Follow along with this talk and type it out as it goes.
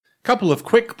Couple of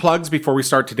quick plugs before we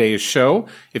start today's show.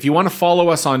 If you want to follow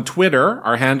us on Twitter,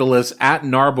 our handle is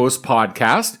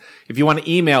 @NarbosPodcast. If you want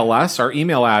to email us, our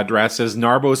email address is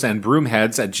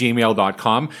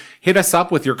narbosandbroomheads@gmail.com. Hit us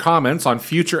up with your comments on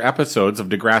future episodes of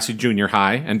Degrassi Junior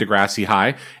High and Degrassi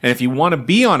High. And if you want to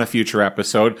be on a future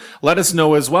episode, let us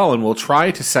know as well, and we'll try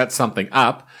to set something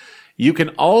up. You can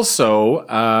also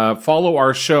follow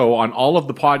our show on all of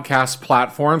the podcast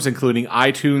platforms, including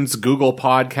iTunes, Google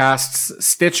Podcasts,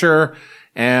 Stitcher,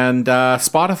 and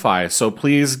Spotify. So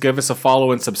please give us a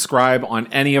follow and subscribe on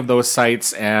any of those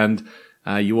sites, and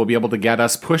you will be able to get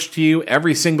us pushed to you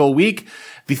every single week.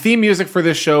 The theme music for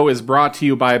this show is brought to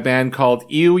you by a band called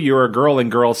Ew, You're a Girl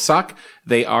and Girls Suck.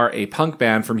 They are a punk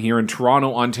band from here in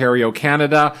Toronto, Ontario,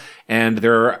 Canada, and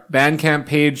their Bandcamp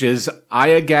page is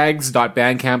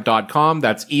eyagags.bandcamp.com.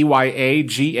 That's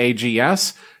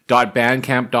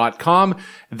EYAGAGS.bandcamp.com.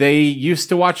 They used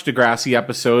to watch Degrassi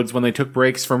episodes when they took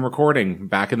breaks from recording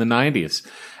back in the 90s.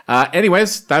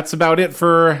 Anyways, that's about it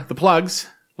for the plugs.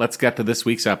 Let's get to this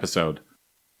week's episode.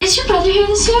 Is your brother here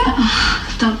this year?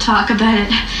 Oh, don't talk about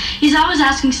it. He's always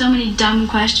asking so many dumb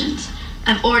questions.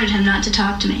 I've ordered him not to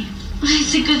talk to me.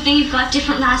 It's a good thing you've got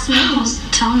different last names.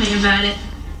 Tell me about it.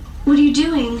 What are you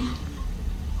doing?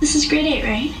 This is grade 8,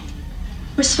 right?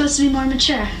 We're supposed to be more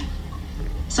mature.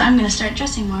 So I'm going to start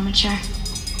dressing more mature.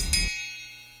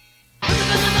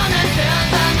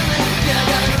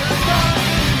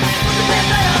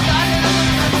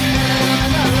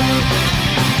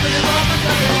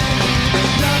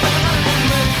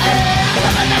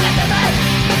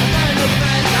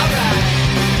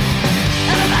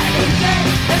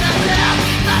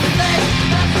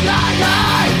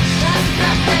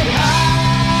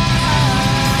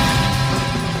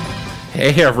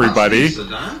 Hey everybody.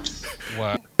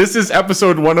 Wow. This is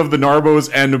episode 1 of the Narbos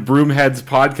and Broomheads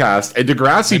podcast, a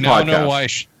Degrassi podcast. Know why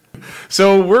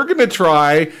So we're going to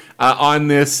try on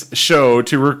this show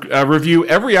to review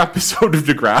every episode of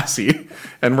Degrassi,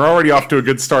 and we're already off to a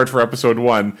good start for episode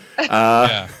 1.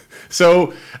 Yeah.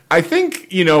 So I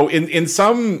think, in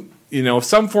some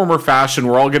form or fashion,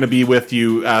 we're all going to be with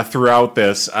you throughout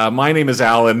this. My name is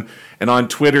Alan, and on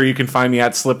Twitter you can find me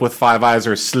at SlipWith5Eyes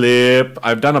or Slip.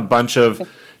 I've done a bunch of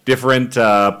different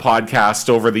podcasts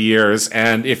over the years,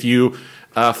 and if you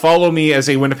follow me as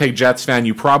a Winnipeg Jets fan,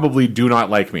 you probably do not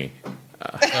like me.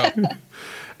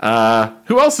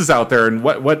 Who else is out there, and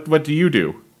what do you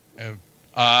do?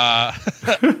 My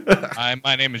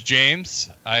name is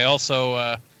James. I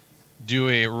also do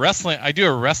a wrestling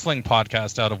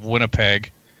podcast out of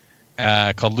Winnipeg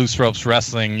called Loose Ropes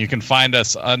Wrestling. You can find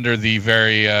us under the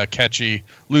very catchy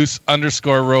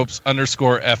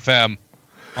loose_ropes_FM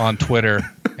on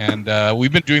Twitter. And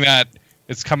we've been doing that.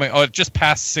 It's coming. It just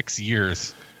passed 6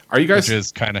 years. Are you guys Are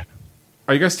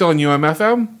you guys still on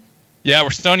UMFM? Yeah,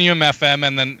 we're still on UMFM,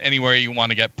 and then anywhere you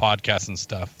want to get podcasts and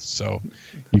stuff, so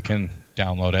you can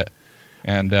download it.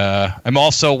 And I'm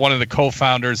also one of the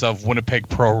co-founders of Winnipeg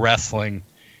Pro Wrestling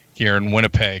here in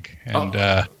Winnipeg. And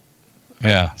yeah,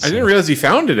 so. I didn't realize you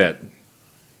founded it.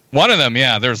 One of them,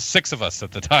 yeah. There's 6 of us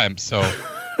at the time. So,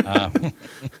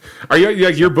 are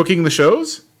you're booking the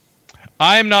shows?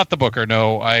 I'm not the booker.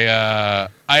 No, I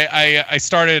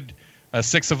started.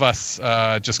 6 of us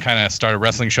just kind of started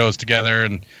wrestling shows together,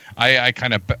 and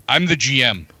I'm the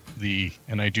GM,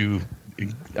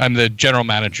 I'm the general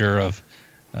manager of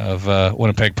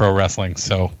Winnipeg Pro Wrestling.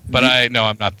 So, but I'm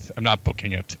not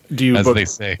booking it. Do you they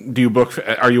say? Do you book?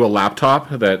 Are you a laptop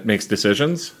that makes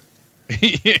decisions?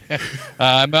 Yeah.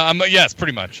 Yes,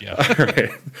 pretty much. Yeah. All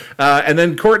right. And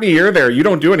then Courtney, you're there. You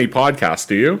don't do any podcasts,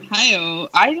 do you? Hi.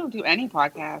 I don't do any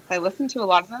podcasts. I listen to a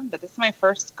lot of them, but this is my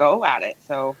first go at it,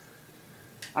 so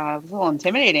it was a little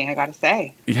intimidating, I got to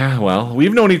say. Yeah. Well,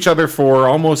 we've known each other for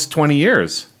almost 20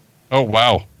 years. Oh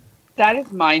wow. That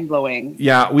is mind blowing.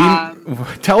 Yeah. We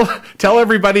tell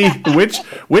everybody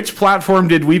which platform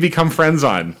did we become friends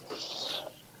on?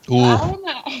 Ooh.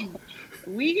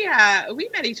 We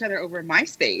met each other over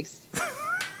MySpace.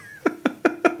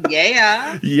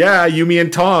 Yeah. Yeah, you, me,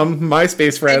 and Tom,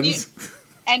 MySpace friends.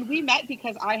 And we met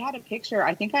because I had a picture.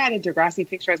 I think I had a Degrassi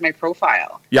picture as my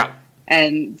profile. Yeah.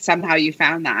 And somehow you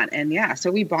found that. And yeah,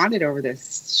 so we bonded over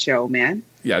this show, man.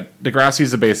 Yeah, Degrassi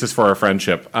is the basis for our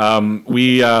friendship.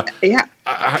 Yeah.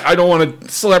 I don't want to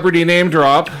celebrity name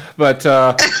drop, but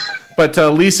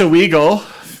Lisa Weigel,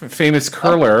 famous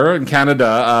curler in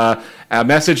Canada,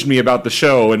 messaged me about the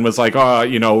show and was like,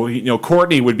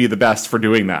 Courtney would be the best for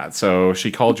doing that. So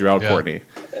she called you out, yeah. Courtney.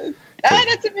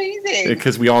 That's amazing.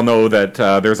 Because we all know that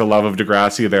there's a love of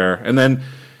Degrassi there. And then,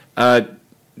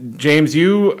 James,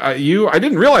 I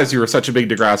didn't realize you were such a big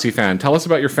Degrassi fan. Tell us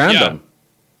about your fandom.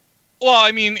 Well,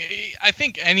 I mean, I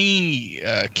think any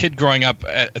kid growing up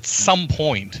at some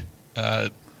point,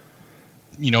 dealt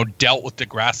with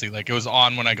Degrassi. Like, it was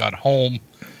on when I got home,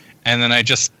 and then I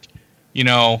just,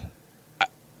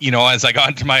 as I got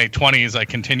into my 20s, I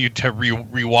continued to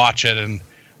rewatch it, and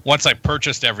once I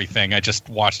purchased everything, I just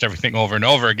watched everything over and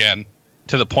over again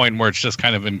to the point where it's just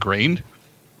kind of ingrained.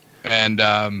 And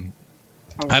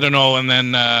I don't know. And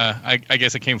then I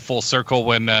guess it came full circle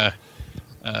when Pat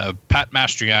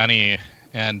Mastriani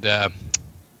and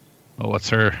what's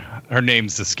her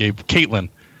name's escaped? Caitlin.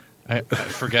 I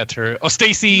forget her. Oh,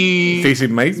 Stacey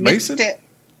Mason. Mr.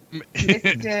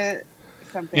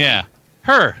 something. Yeah,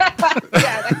 her.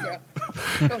 Yeah,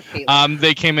 that's good.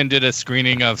 They came and did a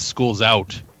screening of Schools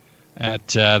Out at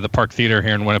the Park Theater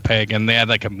here in Winnipeg, and they had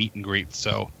like a meet and greet.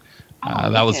 So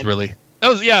that was it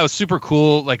was super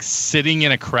cool. Like sitting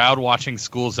in a crowd watching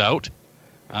Schools Out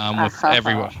with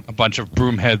everyone, a bunch of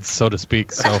broomheads, so to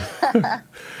speak. So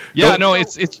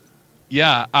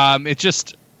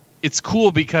it's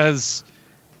cool because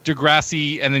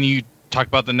Degrassi, and then you talk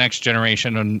about the next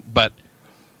generation, but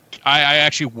I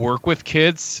actually work with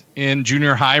kids in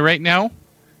junior high right now,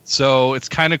 so it's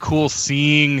kind of cool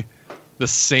seeing the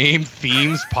same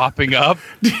themes popping up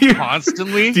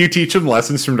constantly. Do you teach them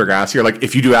lessons from Degrassi? You're like,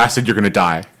 if you do acid, you're going to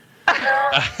die.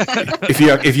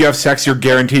 If you have sex, you're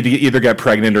guaranteed to either get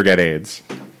pregnant or get AIDS.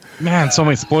 Man, so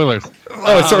many spoilers.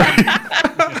 Oh, sorry.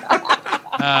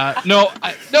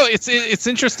 It's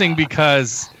interesting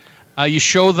because you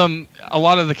show them. A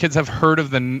lot of the kids have heard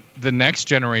of the next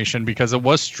generation because it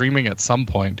was streaming at some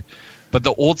point, but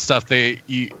the old stuff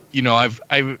it's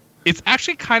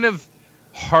actually kind of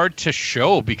hard to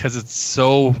show because it's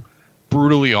so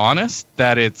brutally honest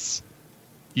that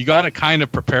you got to kind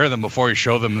of prepare them before you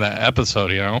show them the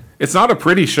episode. It's not a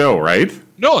pretty show, right?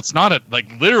 No, it's not.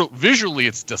 Literally, visually,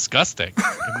 it's disgusting.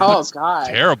 Oh God,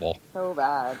 terrible. So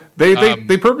bad.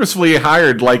 They purposefully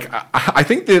hired, like, I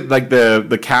think that like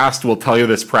the cast will tell you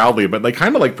this proudly, but they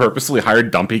kind of like purposely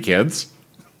hired dumpy kids.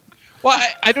 Well,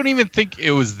 I don't even think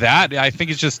it was that. I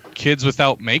think it's just kids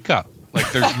without makeup. Like,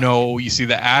 there's you see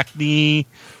the acne,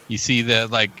 you see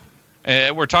the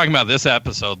we're talking about this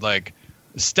episode. Like,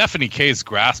 Stephanie K's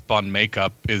grasp on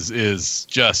makeup is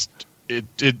just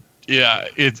it's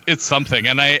something.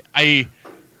 And I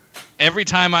every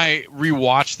time I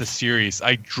rewatch the series,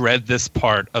 I dread this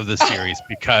part of the series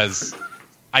because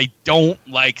I don't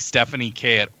like Stephanie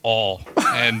K at all.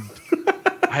 And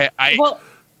well,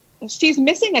 she's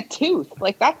missing a tooth.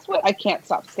 Like, that's what I can't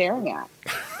stop staring at.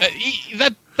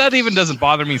 That even doesn't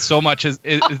bother me so much is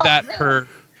that her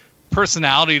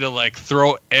personality to like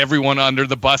throw everyone under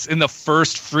the bus in the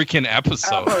first freaking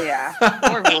episode. Oh yeah,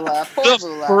 poor Vula.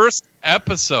 First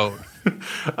episode.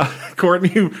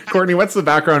 Courtney, what's the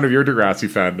background of your Degrassi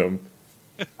fandom?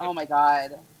 Oh my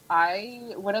God,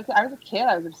 when I was a kid,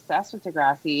 I was obsessed with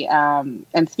Degrassi.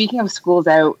 And speaking of Schools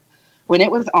Out, when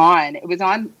it was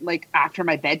on like after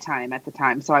my bedtime at the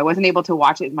time, so I wasn't able to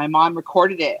watch it. My mom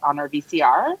recorded it on our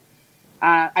VCR.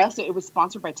 It was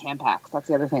sponsored by Tampax. That's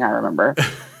the other thing I remember.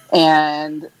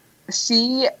 And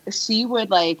she would,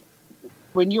 like,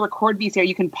 when you record VCR,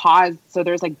 you can pause. So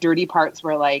there's like dirty parts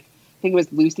where, like, I think it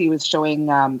was Lucy was showing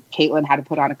Caitlin how to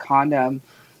put on a condom,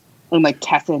 and like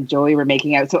Tessa and Joey were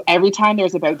making out. So every time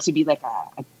there's about to be like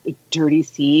a dirty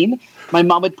scene, my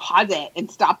mom would pause it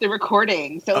and stop the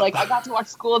recording. So like I got to watch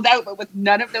Schools Out, but with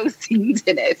none of those scenes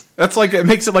in it. That's like, it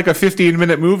makes it like a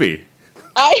 15-minute movie.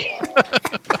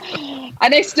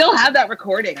 And I still have that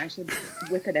recording. I should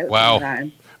whip it out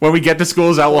sometime. When we get to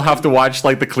Schools Out, we'll have to watch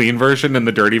like the clean version and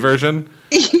the dirty version.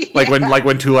 Yeah. Like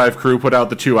when Two Live Crew put out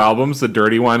the two albums, the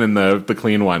dirty one and the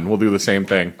clean one. We'll do the same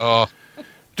thing. Oh,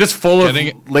 just full of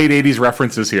late 80s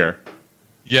references here.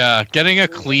 Yeah, getting a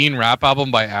clean rap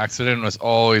album by accident was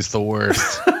always the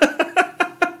worst.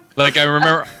 Like, I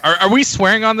remember, are we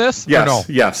swearing on this? Yes. Or no?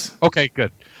 Yes. Okay,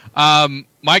 good.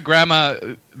 My grandma,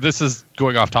 this is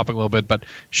going off topic a little bit, but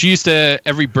she used to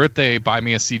every birthday buy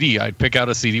me a CD. I'd pick out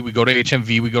a CD. We go to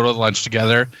HMV, we go to lunch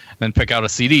together, and then pick out a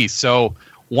CD. So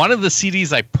one of the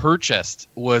CDs I purchased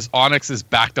was Onyx's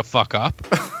Back the Fuck Up.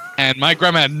 And my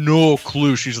grandma had no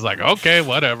clue. She's just like, okay,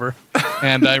 whatever.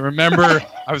 And I remember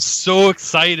I was so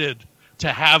excited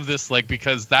to have this, like,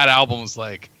 because that album was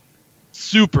like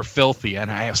super filthy, and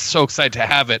I was so excited to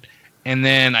have it. And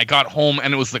then I got home,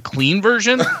 and it was the clean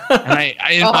version. And I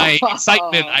in my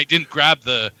excitement, I didn't grab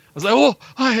I was like,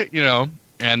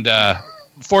 And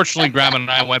fortunately, Grandma and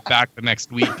I went back the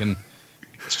next week and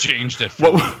exchanged it.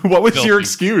 What was your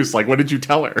excuse? Like, what did you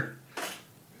tell her?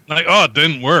 Like, oh, it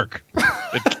didn't work.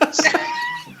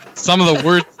 Some of the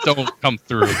words don't come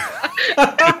through.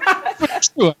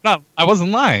 I wasn't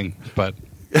lying, but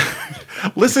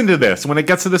Listen to this. When it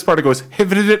gets to this part, it goes,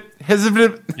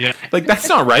 Yeah. like, that's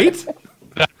not right.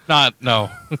 No.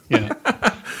 Yeah.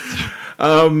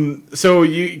 So,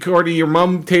 Cordy, your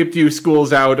mom taped you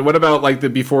Schools Out. What about, like, the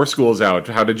before Schools Out?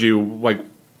 How did you, like,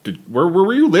 where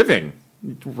were you living?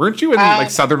 Weren't you in,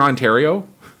 like, Southern Ontario?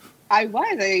 I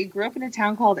was. I grew up in a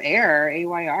town called Ayr,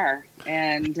 AYR.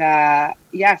 And,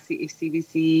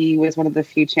 CBC was one of the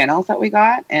few channels that we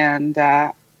got. And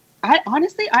I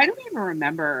honestly don't even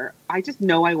remember. I just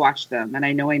know I watched them, and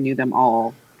I know I knew them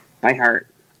all by heart.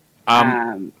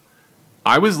 I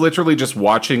was literally just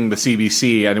watching the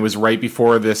CBC, and it was right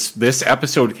before this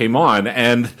episode came on,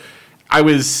 and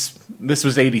this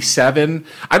was 87.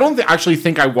 I don't actually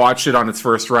think I watched it on its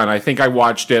first run. I think I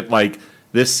watched it, like,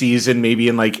 this season, maybe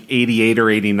in, like, 88 or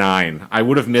 89. I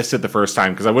would have missed it the first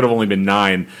time, because I would have only been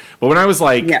 9. But when I was,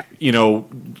 like,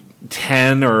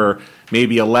 10 or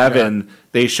maybe 11,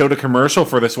 they showed a commercial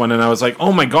for this one, and I was like,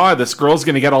 oh my god, this girl's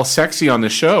going to get all sexy on the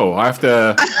show. I have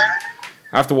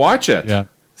to watch it. Yeah.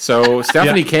 So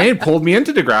Stephanie Kane pulled me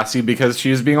into Degrassi because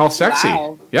she was being all sexy.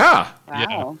 Wow. Yeah.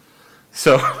 Wow.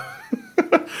 So,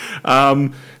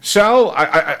 so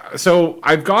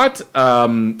I've got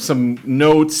some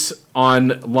notes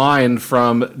online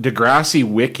from Degrassi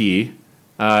Wiki.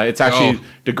 It's actually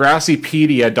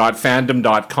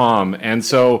degrassipedia.fandom.com. And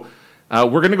so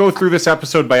we're going to go through this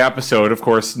episode by episode. Of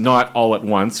course, not all at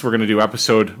once. We're going to do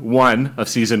episode 1 of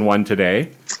season 1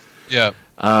 today. Yeah.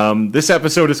 This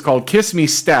episode is called Kiss Me,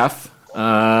 Steph.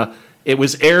 It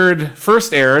was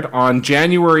first aired on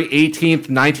January 18th,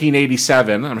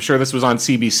 1987. I'm sure this was on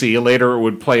CBC. Later it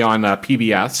would play on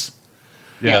PBS.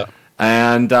 Yeah.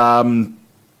 And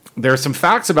there are some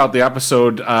facts about the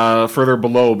episode further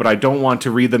below, but I don't want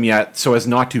to read them yet so as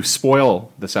not to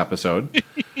spoil this episode.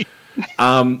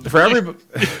 For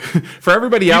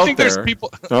everybody out think there, there's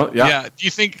people? Oh, yeah. Do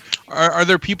you think are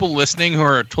there people listening who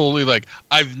are totally like,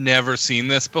 I've never seen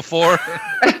this before,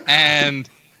 and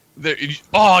you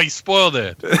spoiled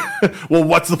it. Well,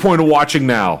 what's the point of watching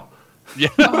now? Yeah.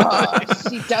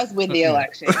 She does win the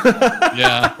election.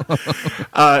 Yeah.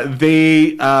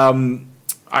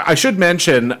 I should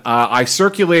mention, I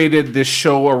circulated this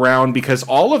show around because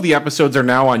all of the episodes are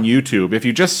now on YouTube. If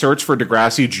you just search for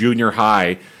Degrassi Junior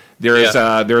High, there's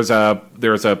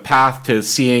a path to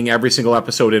seeing every single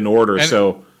episode in order. And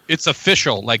so it's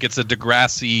official, like it's a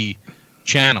Degrassi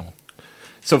channel.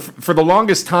 So for the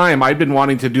longest time, I'd been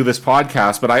wanting to do this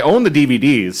podcast, but I own the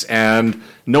DVDs, and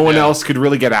no one else could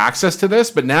really get access to this.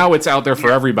 But now it's out there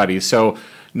for everybody. So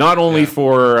not only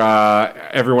for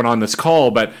everyone on this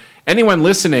call, but anyone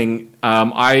listening,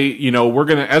 we're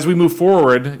gonna, as we move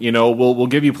forward, we'll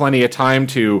give you plenty of time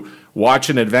to watch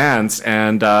in advance,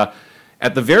 and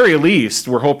at the very least,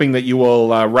 we're hoping that you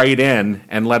will write in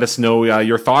and let us know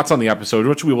your thoughts on the episode,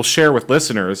 which we will share with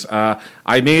listeners.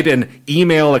 I made an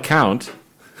email account.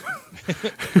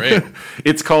 Great.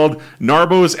 It's called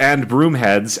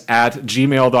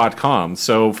narbosandbroomheads@gmail.com.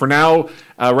 So for now,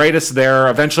 write us there.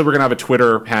 Eventually, we're going to have a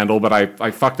Twitter handle, but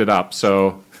I fucked it up,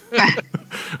 so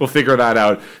we'll figure that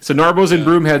out. So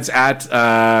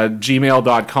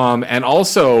narbosandbroomheads@gmail.com. And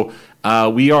also,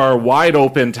 we are wide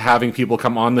open to having people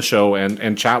come on the show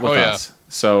and chat with us.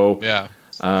 So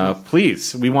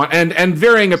please, we want, and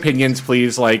varying opinions,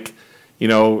 please. Like,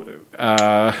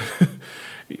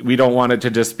 we don't want it to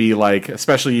just be like,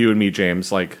 especially you and me,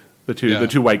 James, like the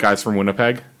two white guys from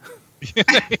Winnipeg.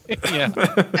 Yeah.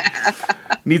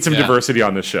 Need some diversity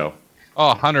on this show.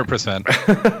 Oh, 100%.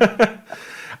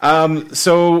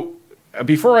 So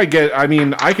before I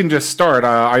can just start.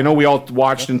 I know we all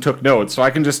watched and took notes, so I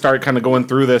can just start kind of going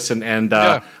through this, and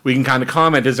we can kind of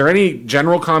comment. Is there any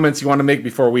general comments you want to make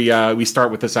before we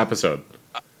start with this episode?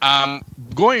 The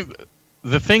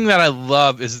thing that I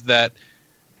love is that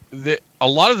a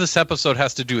lot of this episode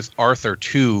has to do with Arthur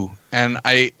too, and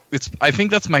I think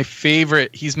that's my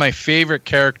favorite. He's my favorite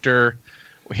character.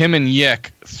 Him and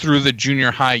Yick through the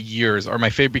junior high years are my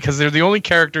favorite because they're the only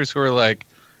characters who are like.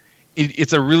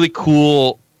 It's a really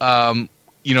cool,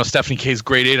 Stephanie K's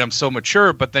grade 8. I'm so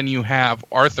mature, but then you have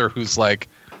Arthur who's like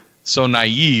so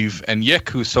naive, and Yick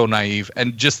who's so naive,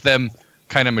 and just them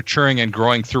kind of maturing and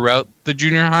growing throughout the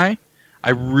junior high. I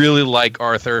really like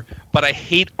Arthur, but I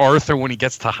hate Arthur when he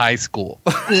gets to high school.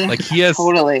 Like he has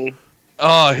totally.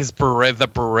 Oh, his beret,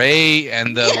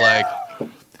 and the like.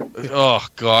 Oh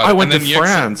God! I went to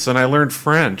France and I learned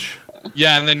French.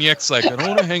 Yeah, and then Yick's like, I don't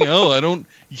want to hang out. You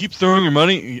keep throwing your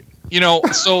money.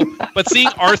 But seeing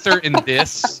Arthur in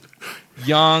this,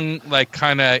 young, like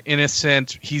kind of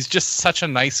innocent, he's just such a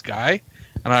nice guy,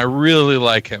 and I really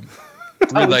like him.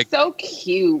 So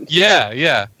cute.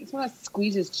 Yeah. He's just want to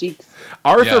squeeze his cheeks.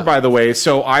 Arthur, Yeah. by the way,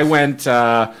 so I went,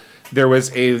 there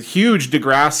was a huge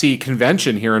Degrassi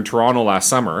convention here in Toronto last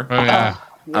summer. Oh, yeah.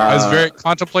 I was very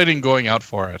contemplating going out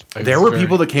for it. There were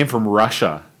people that came from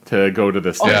Russia to go to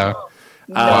this thing. Yeah.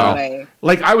 No way.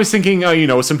 Like, I was thinking,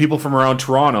 some people from around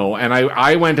Toronto, and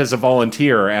I went as a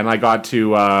volunteer, and I got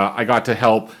to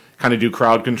help kind of do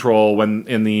crowd control when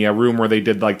in the room where they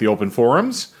did like the open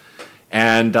forums.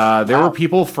 And there were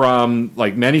people from,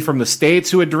 like, many from the States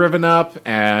who had driven up,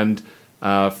 and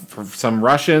some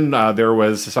Russian. There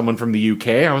was someone from the UK.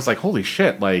 I was like, holy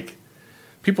shit, like,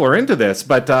 people are into this.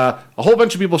 But a whole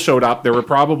bunch of people showed up. There were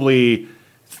probably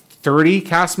 30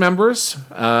 cast members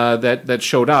that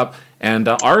showed up. And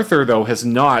Arthur, though, has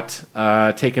not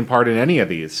taken part in any of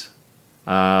these.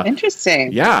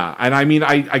 Interesting. Yeah, and I mean,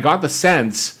 I got the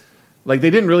sense, like,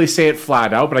 they didn't really say it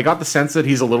flat out, but I got the sense that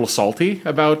he's a little salty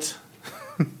about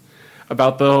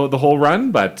about the whole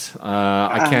run, but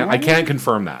I can't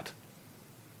confirm that.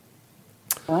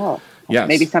 Oh. Yes.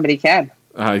 Maybe somebody can.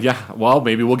 Yeah. Well,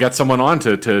 maybe we'll get someone on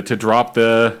to drop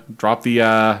the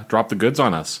goods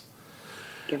on us.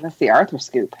 Give us the Arthur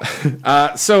scoop.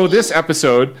 So this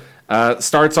episode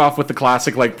starts off with the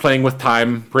classic, like, playing with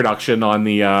time production on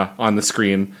the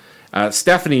screen.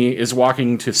 Stephanie is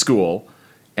walking to school,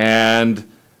 and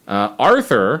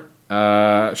Arthur.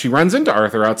 She runs into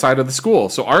Arthur outside of the school.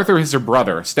 So Arthur is her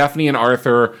brother. Stephanie and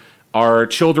Arthur are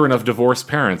children of divorced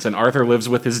parents, and Arthur lives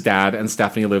with his dad, and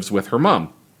Stephanie lives with her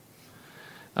mom.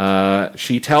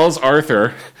 She tells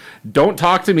Arthur, don't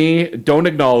talk to me, don't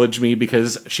acknowledge me,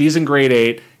 because she's in grade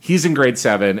 8, he's in grade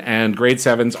 7, and grade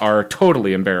 7s are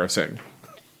totally embarrassing.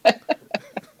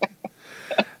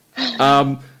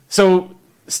 So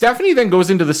Stephanie then goes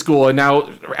into the school, and now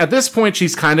at this point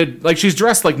she's kind of like, she's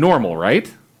dressed like normal,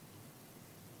 right?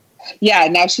 Yeah,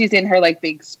 now she's in her like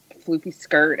big floofy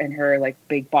skirt and her like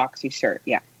big boxy shirt.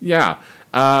 Yeah. Yeah.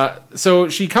 So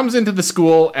she comes into the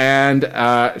school, and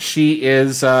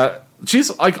she's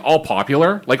like all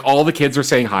popular. Like, all the kids are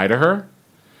saying hi to her.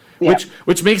 Yeah.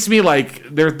 Which makes me like,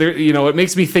 it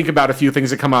makes me think about a few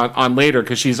things that come on later,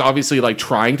 because she's obviously like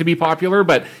trying to be popular,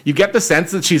 but you get the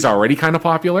sense that she's already kind of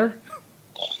popular.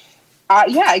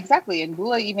 Yeah, exactly. And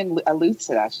Bula even alludes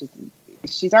to that.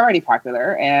 She's already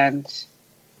popular, and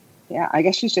yeah, I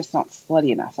guess she's just not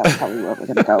slutty enough. That's probably where we're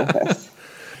going to go with this.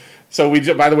 So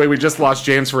by the way, we just lost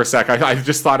James for a sec. I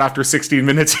just thought after 16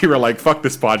 minutes you were like, fuck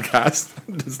this podcast.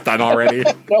 It's done already.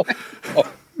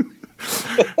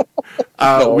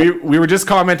 We were just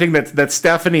commenting that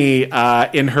Stephanie,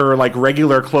 in her like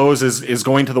regular clothes, is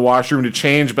going to the washroom to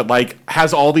change, but like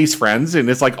has all these friends and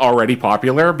is like already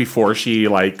popular before she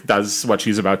like does what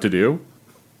she's about to do.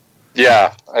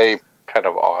 Yeah, kind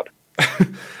of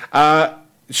odd.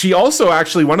 She also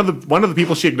actually one of the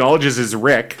people she acknowledges is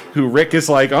Rick, who Rick is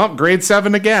like, oh, grade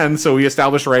 7 again, so we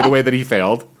established right away that he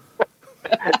failed.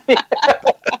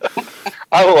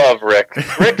 I love Rick.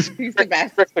 He's the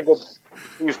best.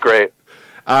 He's great.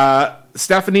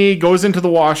 Stephanie goes into the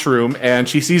washroom and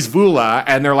she sees Vula,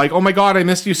 and they're like, oh my god, I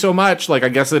missed you so much. Like, I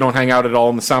guess they don't hang out at all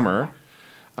in the summer.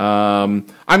 I'm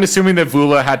assuming that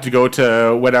Vula had to go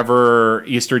to whatever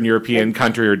Eastern European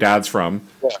country her dad's from.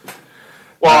 Yeah.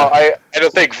 Well, I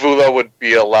don't think Vula would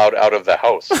be allowed out of the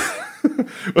house.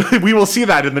 We will see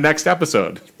that in the next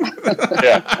episode.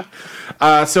 Yeah.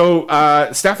 So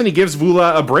Stephanie gives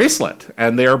Vula a bracelet,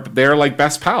 and they're like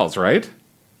best pals, right?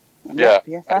 Yeah.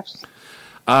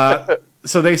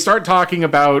 So they start talking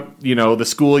about, the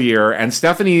school year, and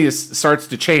Stephanie starts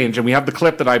to change, and we have the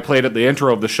clip that I played at the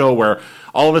intro of the show where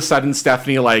all of a sudden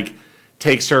Stephanie like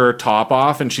takes her top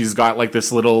off, and she's got like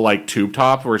this little like tube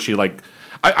top where she like,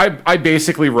 I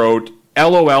basically wrote,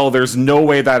 LOL, there's no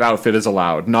way that outfit is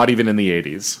allowed, not even in the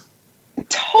 80s.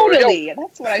 Totally.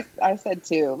 That's what I said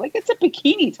too. Like, it's a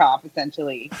bikini top,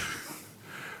 essentially.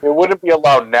 It wouldn't be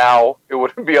allowed now. It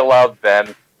wouldn't be allowed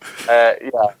then.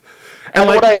 Yeah. And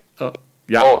like,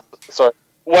 sorry.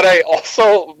 What I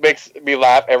also makes me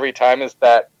laugh every time is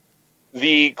that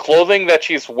the clothing that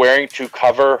she's wearing to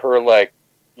cover her, like,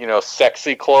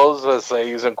 sexy clothes, as I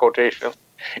use in quotation,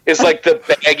 is like the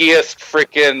baggiest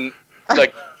freaking,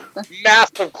 like,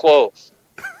 massive clothes.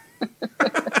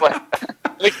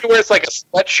 Like she wears like a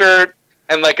sweatshirt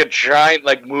and like a giant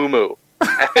like muumuu.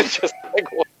 And it's just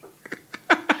like, what?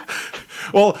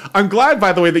 Well, I'm glad,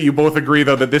 by the way, that you both agree,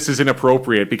 though, that this is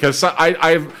inappropriate, because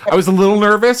I was a little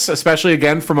nervous, especially,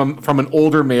 again, from an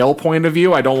older male point of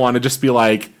view. I don't want to just be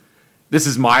like, this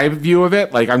is my view of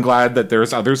it. Like, I'm glad that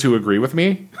there's others who agree with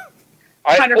me.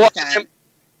 100%.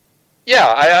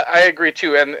 I agree,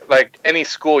 too. And, like, any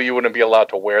school, you wouldn't be allowed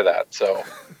to wear that, so...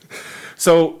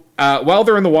 So while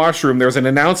they're in the washroom, there's an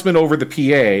announcement over the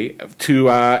PA to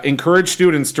encourage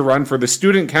students to run for the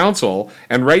student council.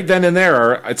 And right then and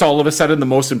there, it's all of a sudden the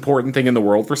most important thing in the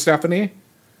world for Stephanie.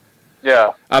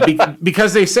 Yeah.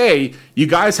 Because they say, you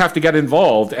guys have to get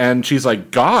involved. And she's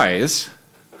like, guys?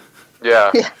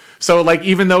 Yeah. So, like,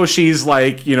 even though she's,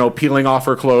 like, you know, peeling off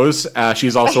her clothes,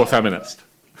 she's also a feminist.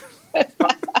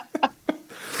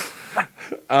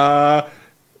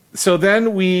 So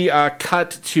then we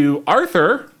cut to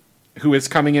Arthur, who is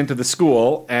coming into the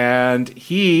school, and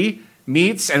he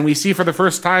meets, and we see for the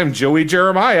first time, Joey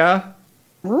Jeremiah.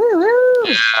 Woo-woo.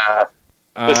 Yeah.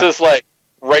 This is like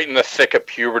right in the thick of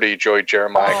puberty, Joey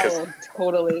Jeremiah. Cause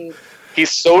Totally.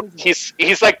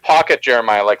 he's like pocket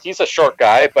Jeremiah. Like, he's a short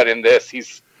guy, but in this,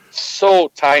 he's so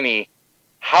tiny.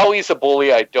 How he's a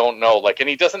bully, I don't know. Like, and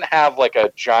he doesn't have like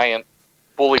a giant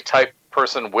bully type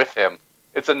person with him.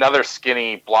 It's another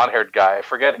skinny blonde-haired guy. I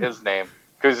forget his name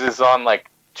because he's on like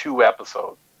 2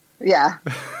 episodes. Yeah.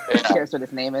 Who cares what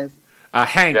his name is?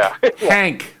 Hank. Yeah.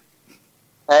 Hank.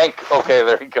 Hank. Okay,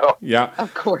 there you go. Yeah.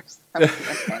 Of course.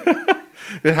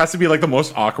 It has to be like the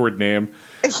most awkward name.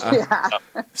 Yeah.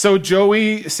 So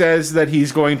Joey says that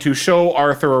he's going to show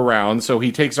Arthur around. So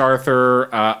he takes Arthur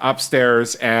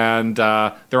upstairs, and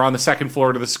they're on the second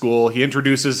floor to the school. He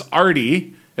introduces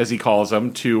Artie, as he calls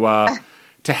him, to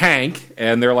Hank,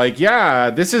 and they're like, "Yeah,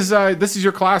 this is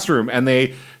your classroom." And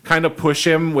they kind of push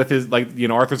him with his, like, you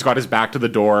know, Arthur's got his back to the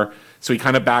door, so he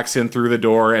kind of backs in through the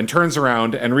door and turns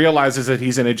around and realizes that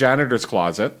he's in a janitor's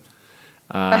closet.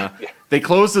 They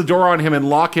close the door on him and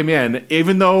lock him in,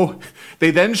 even though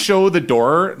they then show the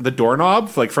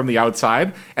doorknob, like, from the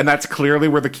outside, and that's clearly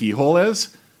where the keyhole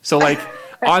is. So, like,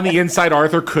 on the inside,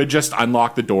 Arthur could just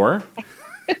unlock the door.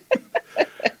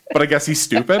 But I guess he's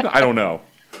stupid. I don't know.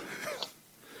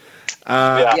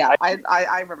 Yeah,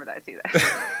 I remember that too.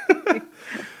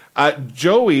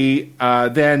 Joey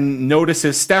then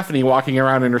notices Stephanie walking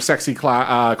around in her sexy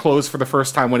clothes for the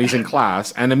first time when he's in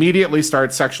class, and immediately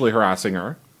starts sexually harassing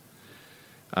her.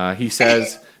 He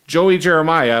says, "Joey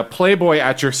Jeremiah, playboy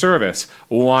at your service.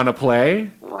 Wanna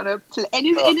play?" Wanna play? And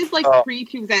in his like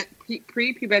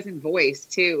prepubescent voice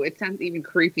too. It sounds even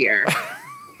creepier.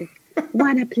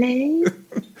 Wanna play?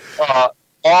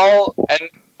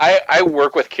 I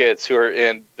work with kids who are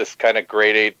in this kind of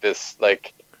grade 8,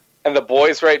 and the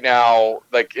boys right now,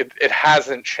 like, it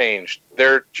hasn't changed.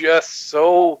 They're just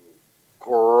so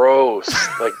gross.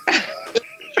 Like,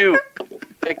 dude,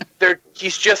 like,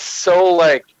 he's just so,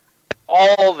 like,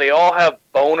 they all have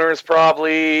boners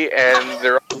probably, and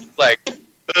they're all like,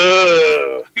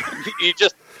 ugh.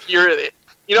 You're,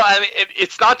 you know, I mean,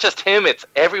 it's not just him, it's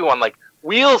everyone. Like,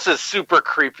 Wheels is super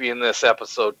creepy in this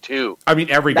episode too. I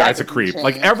mean, every guy's a creep.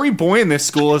 Like, every boy in this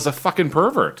school is a fucking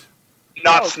pervert.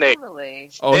 Not Snake. Totally.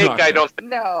 Snake, I don't think.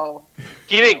 No.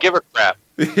 He didn't give a crap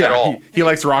at all. He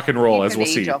likes rock and roll, He's as we'll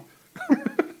see.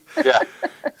 Yeah.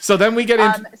 So then we get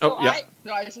into...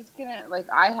 I was just gonna, like,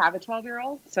 I have a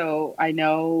 12-year-old, so I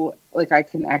know, like, I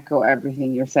can echo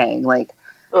everything you're saying. Like,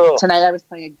 tonight I was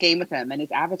playing a game with him, and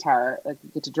his avatar, like, you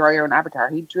get to draw your own avatar,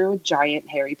 he drew a giant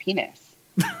hairy penis.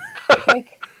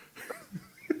 Like,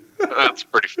 that's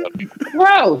pretty funny.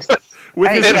 Gross.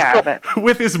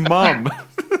 With his mom.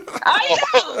 I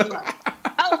know.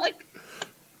 I'm like,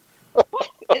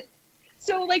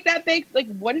 so, like, that big, like,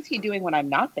 what is he doing when I'm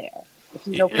not there? If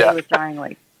he's okay with drawing,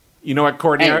 like, you know what,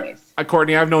 Courtney?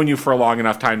 Courtney, I've known you for a long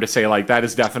enough time to say, like, that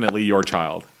is definitely your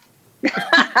child.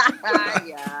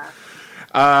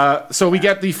 Yeah. So we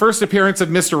get the first appearance of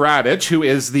Mr. Radich, who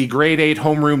is the grade 8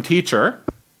 homeroom teacher,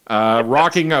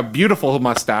 rocking a beautiful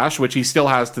mustache, which he still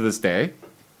has to this day.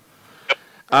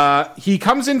 He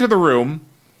comes into the room.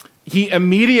 He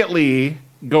immediately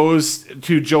goes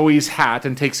to Joey's hat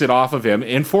and takes it off of him,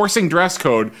 enforcing dress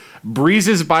code,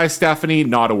 breezes by Stephanie,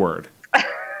 not a word.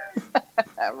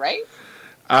 Right?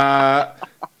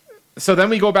 So then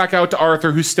we go back out to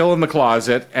Arthur, who's still in the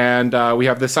closet, and we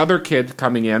have this other kid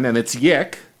coming in, and it's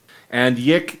Yik. And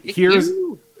Yik hears...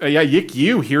 Yik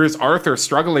Yu hears Arthur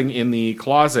struggling in the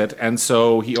closet, and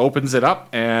so he opens it up,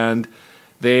 and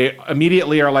they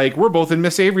immediately are like, "We're both in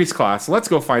Miss Avery's class. Let's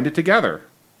go find it together."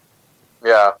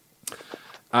 Yeah.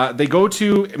 They go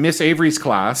to Miss Avery's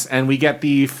class, and we get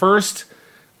the first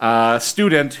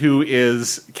student who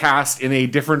is cast in a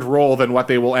different role than what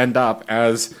they will end up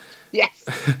as. Yes.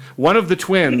 One of the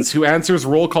twins who answers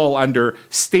roll call under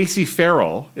Stacey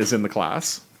Farrell is in the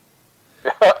class.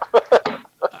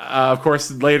 Of course,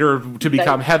 later to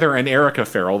become Heather and Erica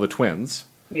Farrell, the twins.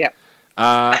 Yep.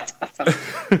 That's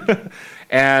awesome.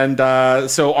 And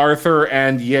so Arthur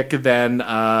and Yik then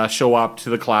show up to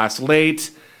the class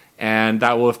late, And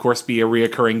that will, of course, be a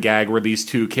reoccurring gag where these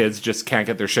two kids just can't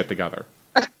get their shit together.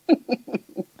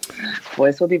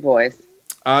 Boys will be boys.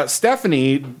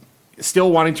 Stephanie,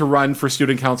 still wanting to run for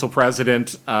student council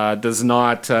president, does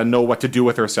not know what to do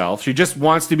with herself. She just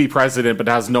wants to be president, but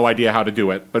has no idea how to do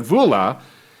it. But Vula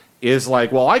is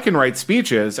like, well, I can write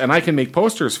speeches, and I can make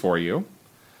posters for you.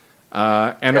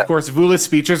 Of course, Vula's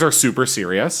speeches are super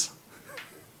serious.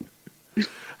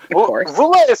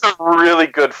 Vula is a really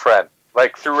good friend,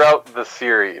 like, throughout the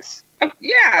series.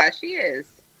 Yeah, she is.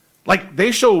 Like,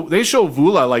 they show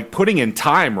Vula, like, putting in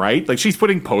time, right? Like, she's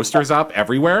putting posters up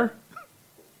everywhere.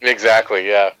 Exactly,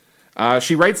 yeah.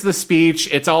 She writes the speech.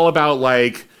 It's all about,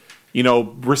 like,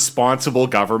 responsible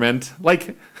government.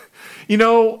 Like,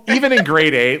 even in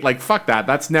grade 8, like, fuck that.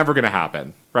 That's never going to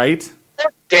happen, right?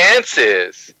 More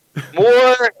dances.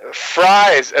 More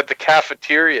fries at the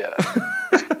cafeteria.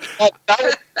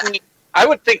 I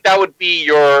would think that would be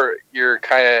your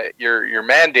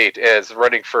mandate as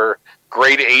running for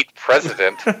grade 8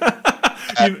 president.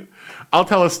 I'll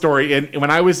tell a story. When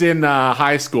I was in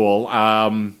high school,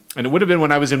 and it would have been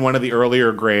when I was in one of the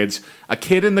earlier grades, a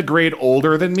kid in the grade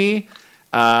older than me,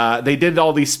 they did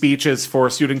all these speeches for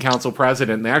student council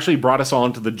president. And they actually brought us all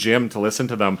into the gym to listen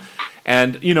to them.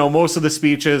 And, most of the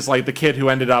speeches, like the kid who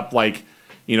ended up like,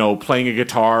 playing a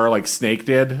guitar like Snake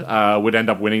did, would end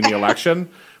up winning the election.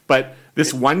 But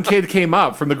this one kid came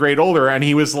up from the grade older and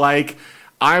he was like,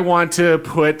 I want to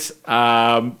put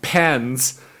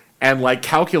pens and like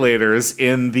calculators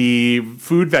in the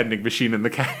food vending machine in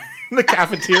the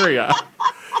cafeteria.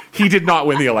 He did not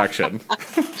win the election.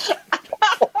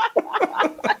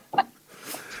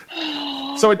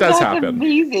 So it does happen.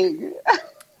 Amazing.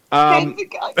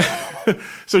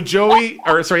 So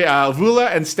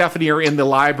Vula and Stephanie are in the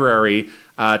library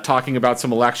talking about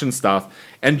some election stuff,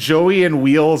 and Joey and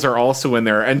Wheels are also in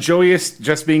there, and Joey is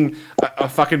just being a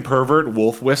fucking pervert,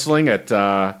 wolf whistling at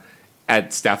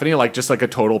Stephanie, like just like a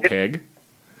total pig.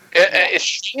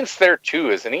 Shane's there too,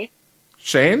 isn't he?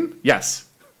 Shane? Yes.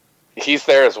 He's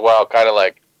there as well, kind of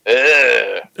like,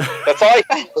 ugh. That's all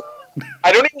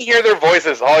I don't even hear their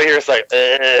voices. All I hear is like,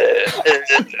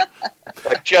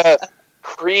 like just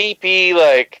creepy,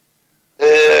 like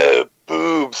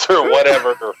boobs or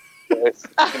whatever.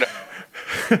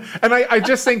 And I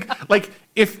just think, like,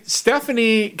 if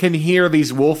Stephanie can hear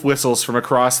these wolf whistles from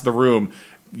across the room,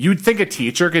 you'd think a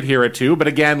teacher could hear it too. But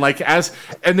again, like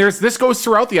this goes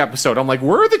throughout the episode. I'm like,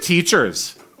 where are the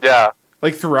teachers? Yeah,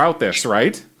 like throughout this,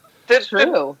 right?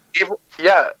 True.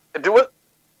 Yeah. Do it.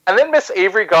 And then Miss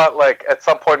Avery got, like, at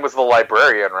some point was the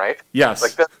librarian, right? Yes.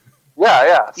 Like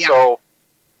yeah. So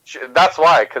that's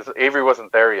why, because Avery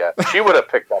wasn't there yet. She would have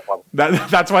picked up on that.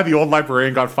 That's why the old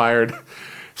librarian got fired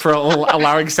for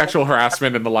allowing sexual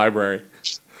harassment in the library.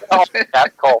 Oh,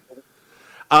 that's called.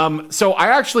 So I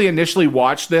actually initially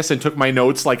watched this and took my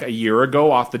notes like a year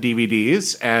ago off the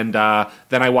DVDs, and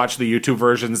then I watched the YouTube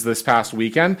versions this past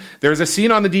weekend. There's a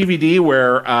scene on the DVD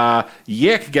where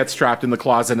Yick gets trapped in the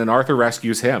closet and Arthur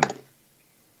rescues him.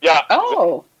 Yeah.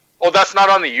 Oh, that's not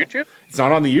on the YouTube? It's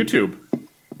not on the YouTube.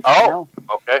 Oh,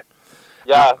 okay.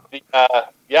 Yeah,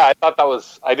 I thought that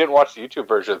was... I didn't watch the YouTube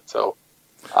version, so...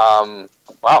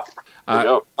 wow.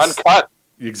 Uncut.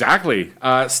 Exactly.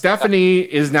 Stephanie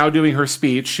is now doing her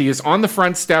speech. She is on the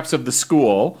front steps of the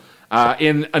school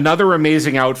in another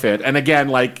amazing outfit. And again,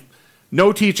 like,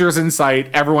 no teachers in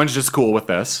sight. Everyone's just cool with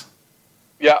this.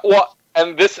 Yeah, well,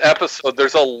 and this episode,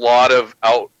 there's a lot of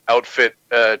outfit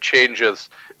changes.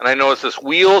 And I noticed this.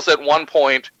 Wheels, at one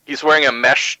point, he's wearing a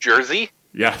mesh jersey.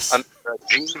 Yes. A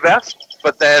jean vest.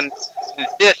 But then in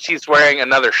this, he's wearing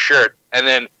another shirt. And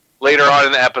then later on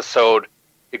in the episode...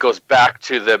 it goes back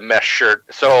to the mesh shirt.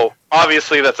 So,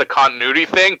 obviously, that's a continuity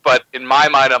thing, but in my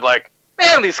mind, I'm like,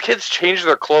 man, these kids change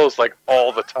their clothes, like,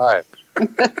 all the time.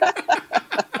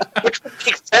 Which would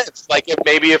make sense. Like,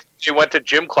 if she went to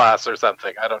gym class or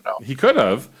something. I don't know. He could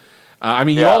have.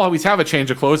 You all always have a change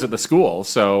of clothes at the school,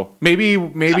 so maybe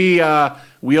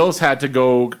Wheels had to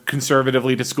go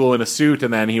conservatively to school in a suit,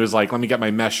 and then he was like, let me get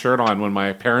my mesh shirt on when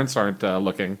my parents aren't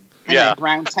looking. And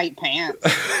brown tight pants.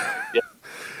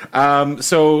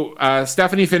 So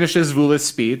Stephanie finishes Vula's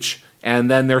speech, and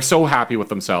then they're so happy with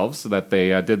themselves that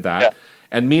they did that. Yeah.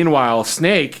 And meanwhile,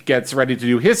 Snake gets ready to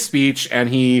do his speech, and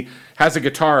he has a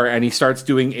guitar, and he starts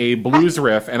doing a blues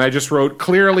riff. And I just wrote,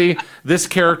 clearly, this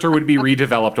character would be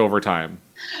redeveloped over time.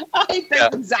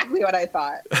 That's exactly what I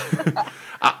thought.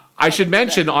 I should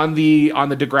mention on the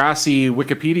Degrassi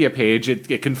Wikipedia page,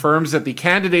 it confirms that the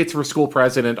candidates for school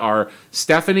president are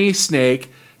Stephanie, Snake,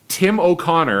 Tim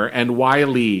O'Connor, and Y.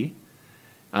 Lee.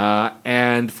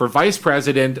 And for vice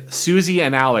president, Susie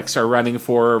and Alex are running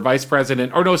for vice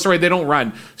president. Or no, sorry, they don't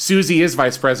run. Susie is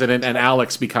vice president, and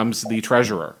Alex becomes the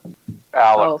treasurer.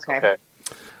 Alex. Oh, okay.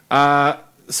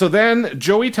 So then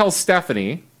Joey tells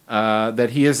Stephanie that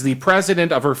he is the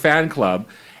president of her fan club,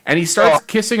 and he starts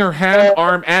kissing her hand,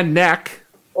 arm, and neck.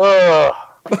 Ugh.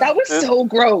 That was so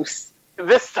gross.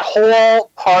 This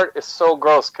whole part is so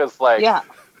gross because, like,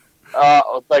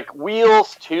 like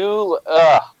Wheels too.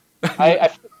 I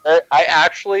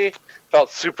actually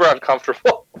felt super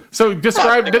uncomfortable. So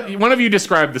one of you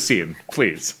describe the scene,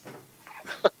 please.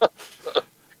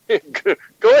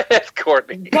 Go ahead,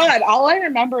 Courtney. God, all I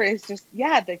remember is just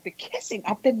the kissing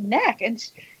up the neck, and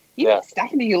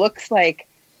Stephanie looks like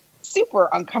super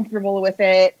uncomfortable with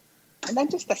it, and then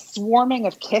just the swarming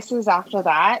of kisses after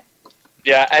that.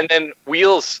 Yeah, and then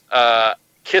Wheels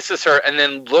kisses her, and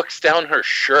then looks down her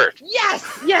shirt.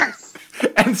 Yes.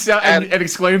 and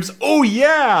exclaims, "Oh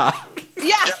yeah!"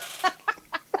 Yeah.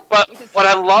 But what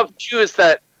I love too is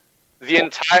that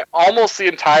almost the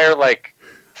entire like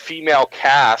female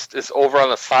cast is over on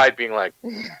the side being like,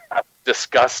 "That's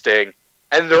disgusting,"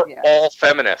 and they're all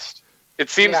feminist. It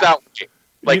seems that way.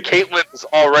 Like Caitlyn's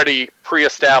already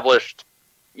pre-established,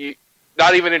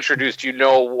 not even introduced. You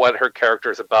know what her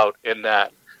character is about in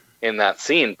that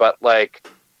scene, but like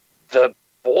the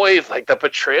boys, like the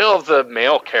portrayal of the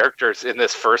male characters in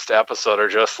this first episode are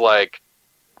just like,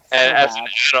 and as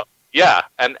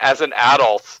an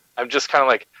adult, I'm just kind of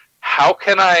like, how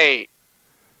can I,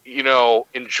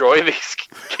 enjoy these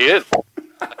kids?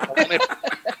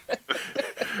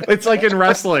 It's like in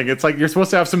wrestling. It's like you're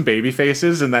supposed to have some baby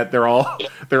faces, and that they're all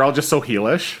just so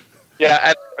heelish. Yeah,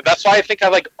 and that's why I think I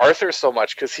like Arthur so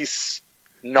much, because he's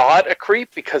not a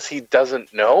creep because he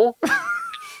doesn't know.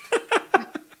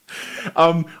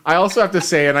 I also have to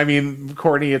say, and I mean,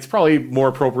 Courtney, it's probably more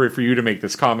appropriate for you to make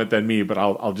this comment than me, but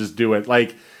I'll just do it.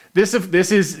 Like this is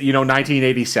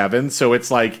 1987, so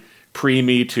it's like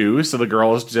pre-Me Too, so the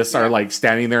girls just are like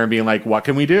standing there and being like, "What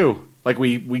can we do? Like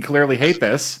we clearly hate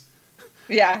this."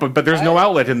 Yeah. But there's no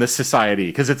outlet in this society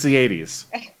because it's the 80s.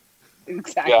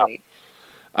 Exactly.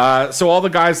 So all the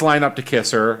guys line up to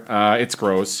kiss her. It's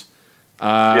gross.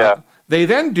 They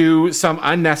then do some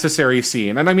unnecessary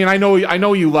scene. And I mean, I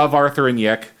know you love Arthur and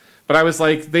Yick, but I was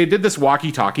like, they did this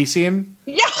walkie-talkie scene.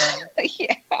 Yeah.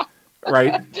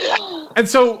 Right? And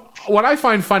so what I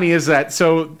find funny is that,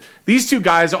 so these two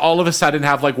guys all of a sudden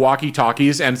have like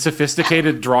walkie-talkies and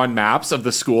sophisticated drawn maps of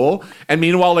the school. And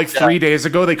meanwhile, like 3 days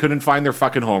ago, they couldn't find their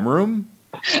fucking homeroom.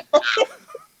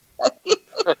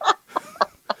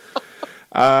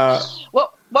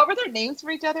 What were their names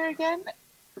for each other again?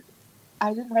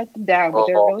 I didn't write them down, but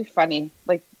they're really funny.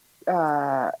 Like,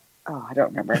 I don't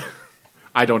remember.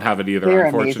 I don't have it either, they're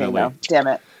unfortunately. Amazing, damn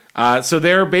it. So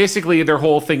they're basically, their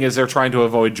whole thing is they're trying to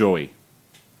avoid Joey.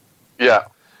 Yeah.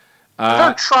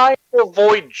 They're trying to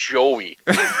avoid Joey.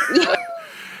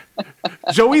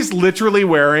 Joey's literally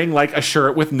wearing like a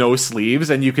shirt with no sleeves,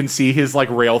 and you can see his like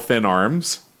rail thin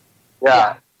arms.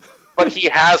 Yeah. But he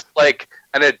has like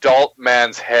an adult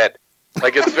man's head.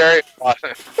 Like it's very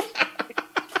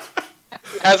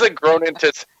he hasn't grown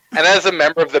into, and as a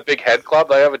member of the Big Head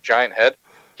Club, I have a giant head.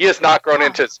 He has not grown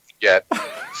into it yet.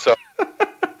 So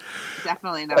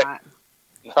definitely not.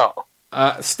 No.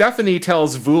 Stephanie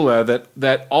tells Vula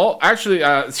that all actually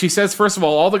she says, first of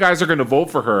all the guys are going to vote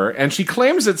for her, and she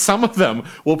claims that some of them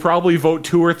will probably vote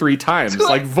 2 or 3 times,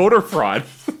 like voter fraud.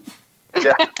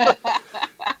 Yeah.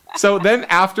 So then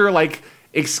after like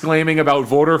exclaiming about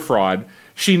voter fraud,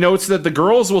 she notes that the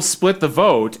girls will split the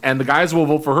vote and the guys will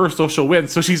vote for her, so she'll win.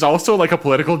 So she's also like a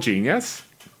political genius.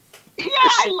 Yeah,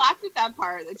 I laughed at that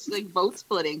part. It's like vote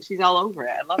splitting. She's all over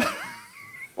it. I love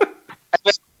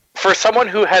it. For someone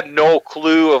who had no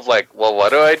clue of like, well, what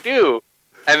do I do?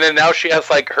 And then now she has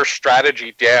like her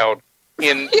strategy down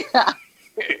in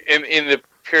the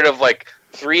period of like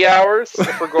 3 hours.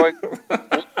 If we're going,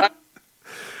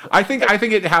 I think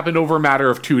it happened over a matter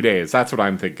of 2 days. That's what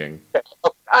I'm thinking.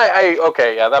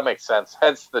 Okay, yeah, that makes sense.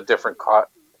 Hence the different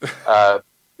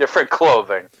different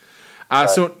clothing.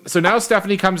 So now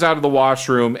Stephanie comes out of the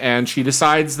washroom and she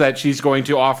decides that she's going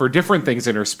to offer different things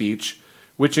in her speech,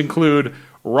 which include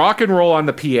rock and roll on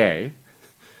the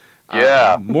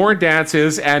PA, more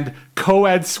dances, and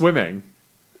co-ed swimming.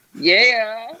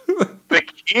 Yeah.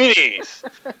 Bikinis.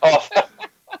 Oh,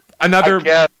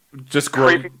 another just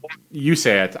great. You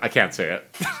say it. I can't say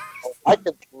it.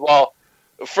 Well,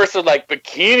 first it's like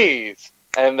bikinis,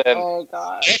 and then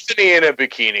Stephanie in a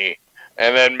bikini,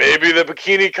 and then maybe the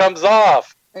bikini comes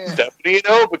off. Stephanie in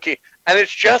no bikini, and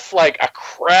it's just like a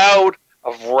crowd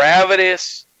of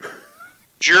ravenous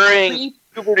during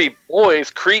puberty boys,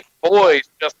 Crete boys,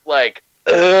 just like,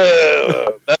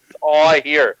 ugh. That's all I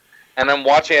hear. And I'm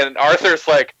watching it, and Arthur's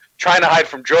like trying to hide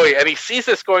from Joey, and he sees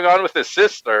this going on with his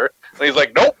sister, and he's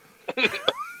like, nope.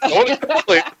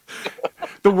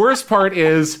 The worst part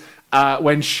is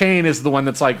when Shane is the one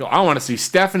that's like, I want to see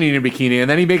Stephanie in a bikini, and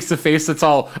then he makes the face that's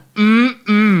all,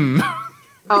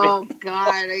 Oh, God,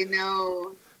 I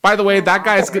know. By the way, that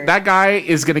guy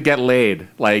is going to get laid,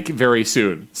 like, very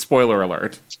soon. Spoiler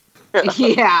alert.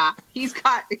 Yeah, he's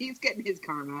getting his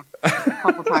karma a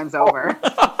couple times over.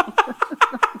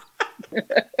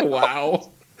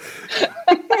 Wow.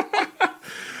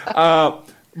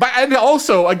 And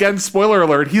also, again, spoiler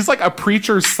alert, he's like a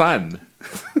preacher's son.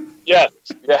 Yes.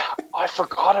 Yeah. I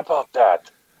forgot about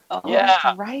that. Oh,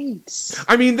 Yeah. right.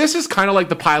 I mean, this is kind of like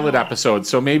the pilot episode,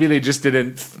 so maybe they just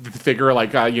didn't figure,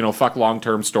 like, fuck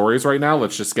long-term stories right now.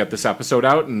 Let's just get this episode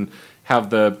out and have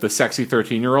the sexy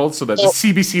 13-year-old so that the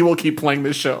CBC will keep playing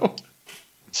this show.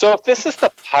 So if this is the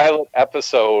pilot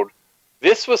episode,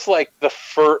 this was like the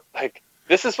first, like,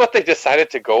 this is what they decided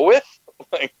to go with?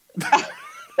 Like,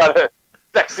 got a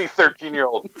sexy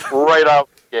 13-year-old right out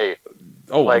the gate.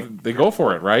 Oh, like, they go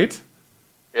for it, right?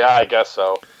 Yeah, I guess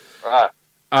so.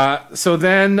 So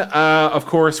then, of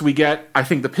course, we get, I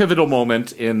think, the pivotal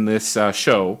moment in this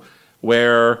show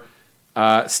where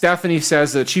Stephanie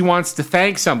says that she wants to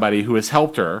thank somebody who has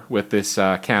helped her with this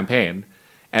campaign.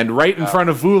 And right in front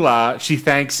of Vula, she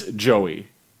thanks Joey.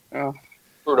 Oh,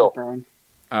 Brutal.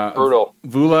 Brutal.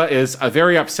 Vula is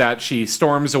very upset. She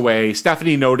storms away.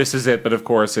 Stephanie notices it, but of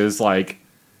course is like,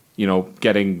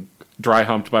 getting dry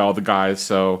humped by all the guys.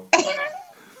 So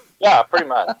Yeah, pretty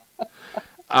much.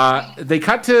 They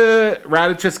cut to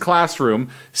Raditch's classroom.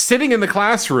 Sitting in the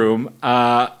classroom,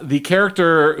 the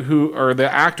character or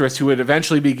the actress who would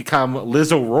eventually become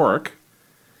Liz O'Rourke,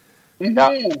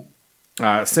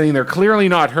 sitting there, clearly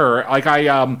not her. Like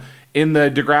in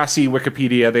the Degrassi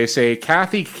Wikipedia, they say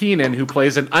Kathy Keenan, who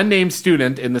plays an unnamed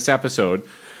student in this episode,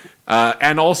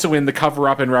 and also in the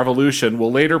cover-up in Revolution,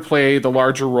 will later play the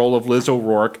larger role of Liz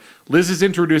O'Rourke. Liz is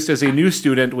introduced as a new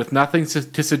student with nothing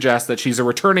to suggest that she's a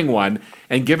returning one,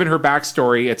 and given her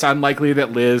backstory, it's unlikely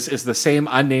that Liz is the same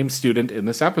unnamed student in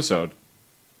this episode.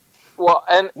 Well,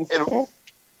 that's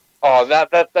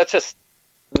just,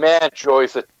 man, Joey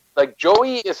is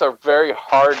a very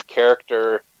hard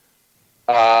character.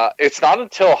 It's not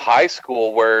until high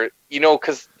school where,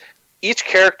 because each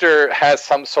character has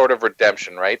some sort of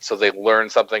redemption, right? So they learn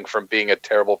something from being a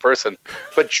terrible person.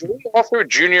 But Joey all through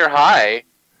junior high,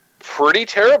 pretty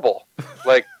terrible.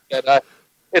 Like,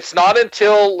 it's not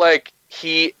until, like,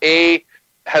 he,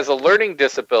 has a learning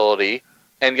disability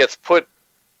and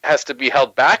has to be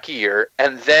held back a year,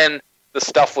 and then the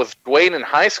stuff with Dwayne in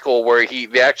high school where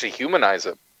they actually humanize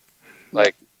him.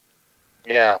 Like,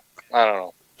 yeah, I don't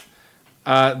know.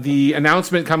 The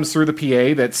announcement comes through the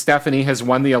PA that Stephanie has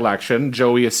won the election.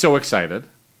 Joey is so excited.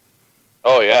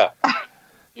 Oh, yeah.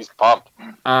 He's pumped.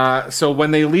 So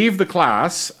when they leave the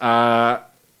class,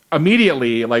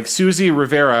 immediately, like, Susie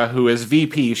Rivera, who is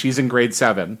VP, she's in grade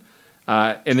 7,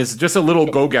 and is just a little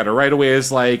go-getter, right away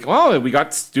is like, well, we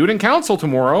got student council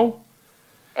tomorrow.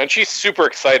 And she's super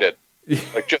excited.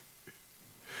 Like,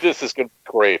 this is going to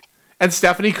be great. And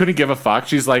Stephanie couldn't give a fuck.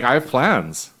 She's like, I have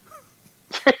plans.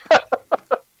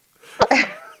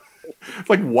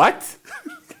 Like, what?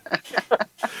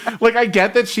 Like, I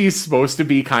get that she's supposed to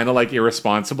be kind of, like,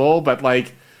 irresponsible, but,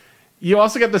 like, you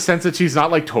also get the sense that she's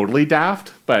not, like, totally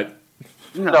daft, but...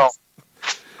 No.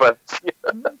 But...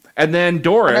 And then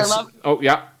Doris...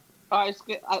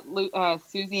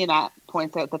 Susie Annette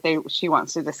points out that she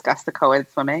wants to discuss the co-ed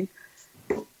swimming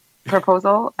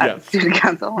proposal at student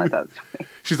council. I thought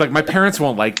she's like, my parents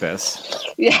won't like this.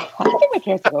 Yeah, I think my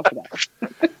parents will go for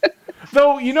that.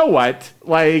 Though, you know what?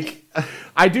 Like,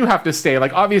 I do have to say,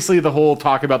 like, obviously the whole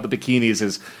talk about the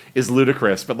bikinis is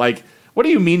ludicrous, but, like, what do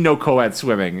you mean no co-ed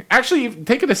swimming? Actually,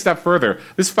 take it a step further.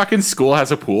 This fucking school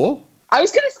has a pool? I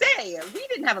was going to say, we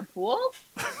didn't have a pool.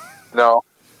 No,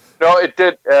 it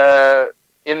did.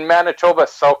 In Manitoba,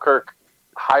 Selkirk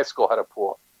High School had a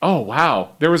pool. Oh,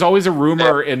 wow. There was always a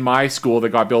rumor in my high school that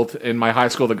got built in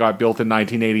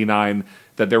 1989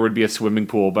 that there would be a swimming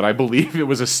pool, but I believe it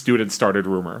was a student-started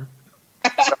rumor.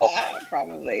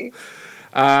 Probably.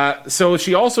 So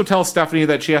she also tells Stephanie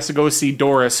that she has to go see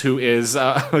Doris, who is,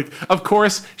 like, of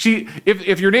course,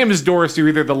 if your name is Doris, you're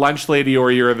either the lunch lady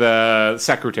or you're the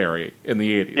secretary in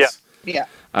the 80s. Yeah.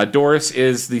 Doris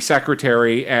is the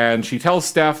secretary, and she tells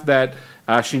Steph that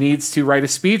she needs to write a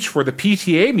speech for the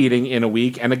PTA meeting in a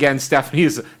week, and again, Stephanie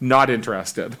is not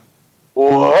interested.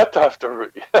 What?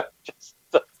 After...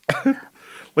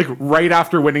 Like, right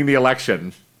after winning the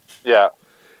election. Yeah.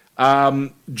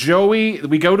 Joey,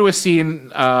 we go to a scene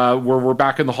where we're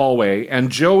back in the hallway, and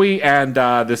Joey and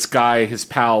this guy, his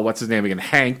pal, what's his name again,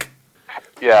 Hank,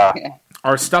 Yeah.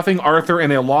 are stuffing Arthur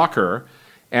in a locker,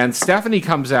 and Stephanie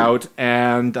comes out,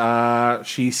 and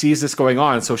she sees this going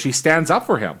on, so she stands up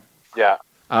for him. Yeah.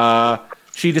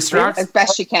 She distracts... As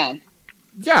best she can.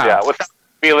 Yeah, without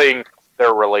feeling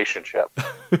their relationship.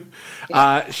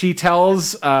 She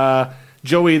tells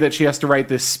Joey that she has to write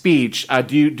this speech.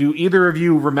 Do either of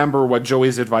you remember what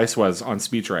Joey's advice was on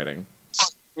speech writing?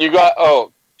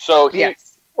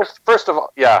 Yes. First of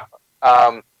all, yeah.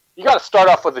 You got to start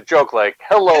off with a joke like,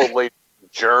 hello, lady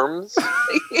germs.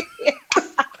 Is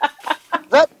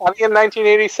that funny in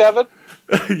 1987?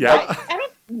 Yeah. I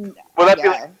don't. Would that be Yeah.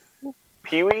 like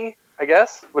Pee-wee, I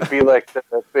guess? Would be like the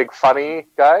big funny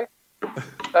guy?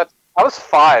 I was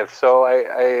 5, so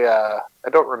I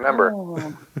don't remember.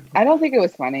 Oh, I don't think it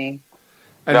was funny.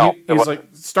 And No, it he's wasn't. like,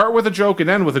 start with a joke and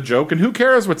end with a joke, and who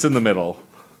cares what's in the middle?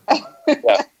 It's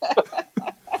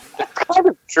kind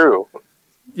of true.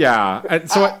 Yeah.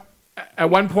 And so at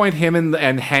one point, him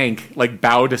and Hank like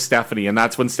bow to Stephanie, and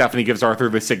that's when Stephanie gives Arthur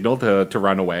the signal to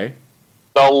run away.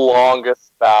 The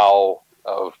longest bow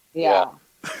of... Yeah.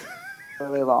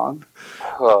 Really long.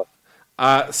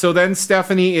 So then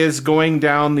Stephanie is going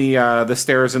down the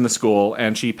stairs in the school,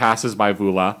 and she passes by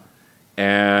Vula,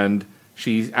 and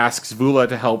she asks Vula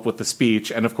to help with the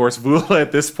speech. And of course, Vula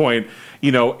at this point,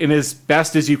 in as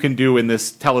best as you can do in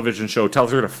this television show,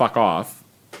 tells her to fuck off.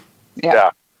 Yeah.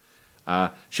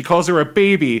 She calls her a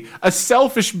baby, a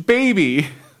selfish baby.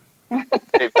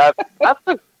 Hey, that's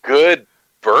a good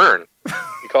burn.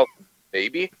 You call it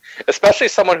baby? Especially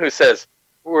someone who says,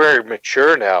 we're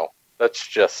mature now. That's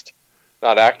just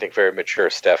not acting very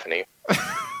mature, Stephanie.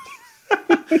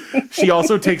 She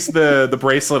also takes the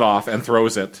bracelet off and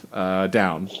throws it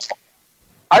down.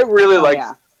 I really like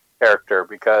yeah. the character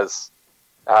because,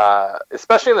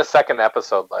 especially in the second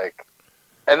episode,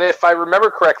 and if I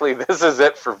remember correctly, this is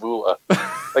it for Vula.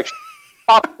 She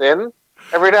pops in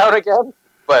every now and again,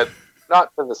 but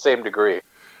not to the same degree.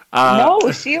 No,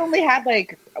 she only had a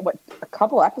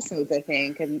couple episodes, I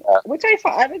think, and which I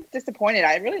was disappointed.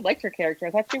 I really liked her character.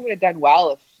 I thought she would have done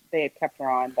well if they had kept her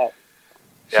on, but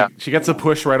She gets a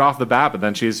push right off the bat, but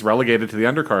then she's relegated to the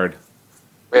undercard.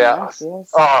 Yeah. she is.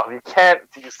 Oh, you can't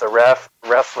use the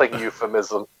wrestling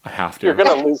euphemism. I have to. You're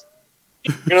gonna lose.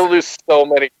 You're gonna lose so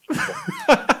many people.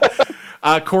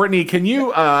 Courtney, can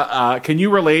you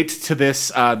relate to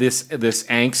this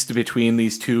angst between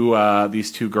these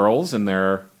two girls in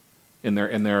their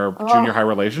junior high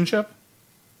relationship?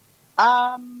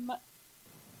 Not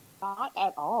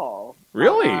at all.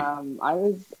 Really? I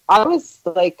was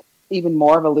like even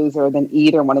more of a loser than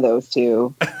either one of those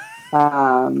two.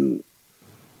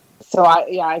 So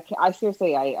I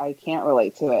seriously I can't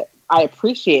relate to it. I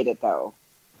appreciate it though.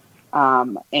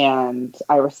 And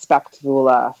I respect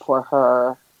Vula for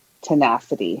her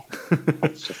tenacity.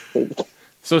 Let's just say that.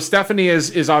 So Stephanie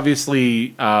is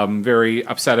obviously very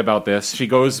upset about this. She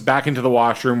goes back into the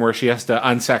washroom where she has to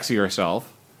unsexy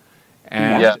herself.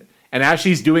 And as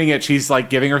she's doing it, she's like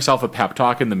giving herself a pep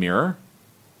talk in the mirror.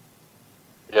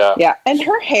 Yeah. Yeah, and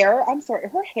her hair, I'm sorry,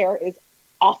 her hair is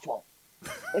awful.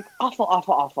 Like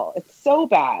awful. It's so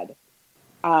bad.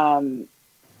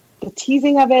 The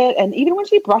teasing of it, and even when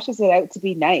she brushes it out to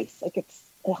be nice,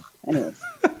 anyways.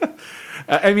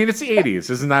 I mean, it's the 80s.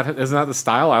 Isn't that the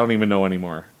style? I don't even know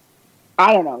anymore.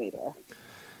 I don't know either.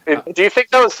 Do you think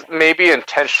that was maybe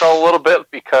intentional a little bit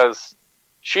because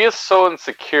she is so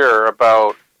insecure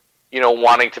about,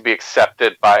 wanting to be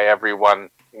accepted by everyone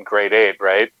in grade 8,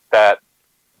 right? That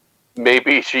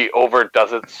maybe she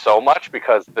overdoes it so much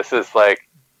because this is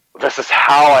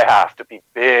how I have to be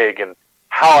big and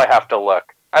how I have to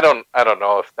look. I don't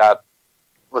know if that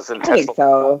was intentional. I think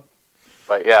so.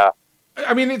 But yeah.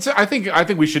 I mean, I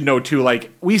think we should know too.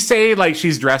 Like we say,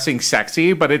 she's dressing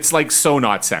sexy, but it's so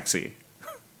not sexy.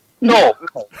 No.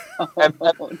 No. And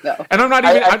I'm not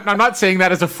even. I'm not saying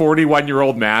that as a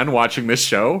 41-year-old man watching this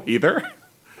show either.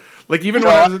 Even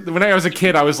when I was a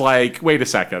kid, I was like, wait a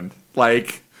second,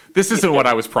 this isn't what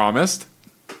I was promised.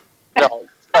 No,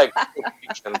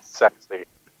 it's and sexy.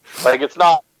 It's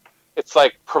not. It's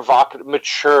provocative,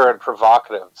 mature and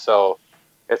provocative. So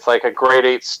it's a grade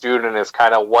 8 student is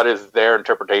kind of what is their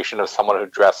interpretation of someone who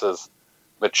dresses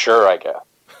mature, I guess.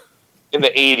 In the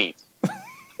 80s.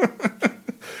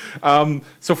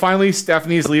 So finally,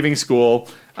 Stephanie's leaving school.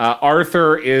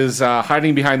 Arthur is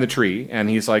hiding behind the tree, and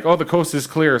he's like, "Oh, the coast is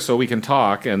clear, so we can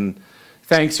talk." And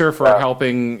thanks her for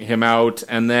helping him out.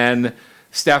 And then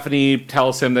Stephanie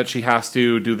tells him that she has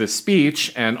to do this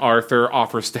speech, and Arthur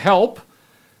offers to help.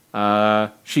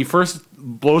 she first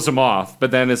blows him off,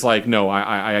 but then is like, no,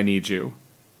 I need you.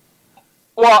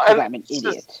 Well, and I'm an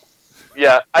idiot.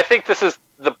 Yeah, I think this is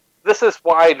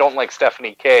why I don't like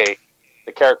Stephanie K,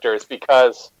 the character, is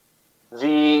because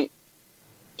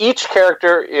each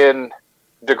character in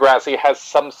Degrassi has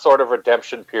some sort of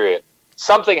redemption period.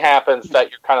 Something happens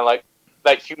that you're kind of like,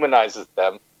 that humanizes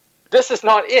them. This is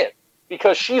not it,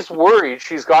 because she's worried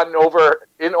she's gotten over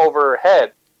her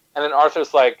head, and then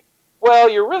Arthur's like, well,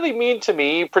 you're really mean to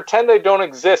me. Pretend I don't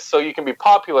exist so you can be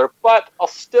popular, but I'll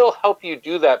still help you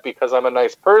do that because I'm a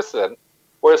nice person.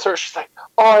 Whereas she's like,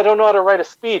 oh, I don't know how to write a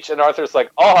speech. And Arthur's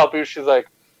like, I'll help you. She's like,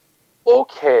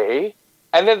 okay.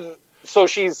 And then, so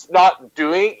she's not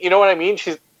doing, you know what I mean?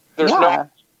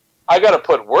 I got to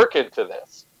put work into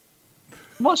this.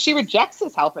 Well, she rejects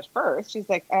his help at first. She's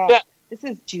like, this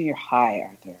is junior high,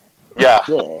 Arthur. Yeah.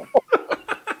 Yeah.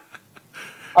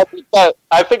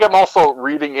 I think I'm also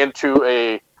reading into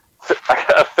a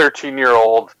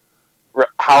 13-year-old,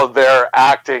 how they're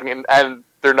acting, and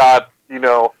they're not,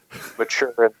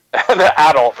 mature and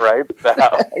adult, right?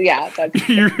 Yeah.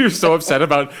 You're so upset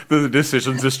about the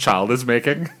decisions this child is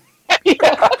making.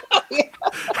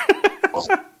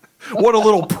 What a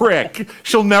little prick.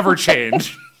 She'll never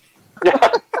change.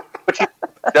 Yeah. But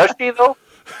does she, though?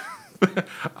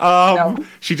 No.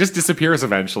 She just disappears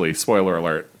eventually. Spoiler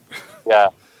alert. Yeah.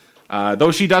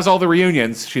 Though she does all the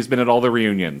reunions. She's been at all the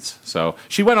reunions. So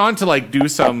she went on to do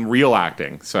some real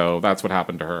acting. So that's what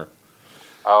happened to her.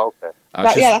 Oh, okay.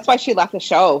 That's why she left the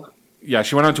show. Yeah,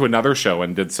 she went on to another show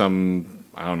and did some,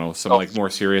 I don't know, more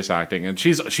serious acting. And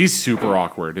she's super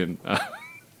awkward. And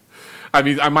I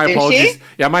mean, my apologies.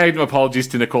 Yeah, my apologies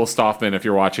to Nicole Stoffman if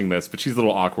you're watching this, but she's a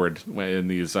little awkward in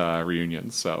these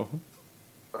reunions. So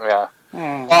yeah,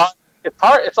 well,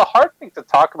 it's a hard thing to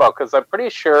talk about because I'm pretty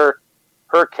sure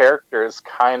her character is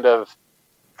kind of,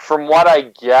 from what I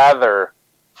gather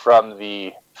from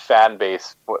the fan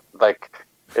base,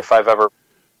 if I've ever,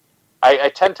 I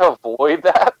tend to avoid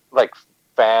that,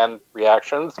 fan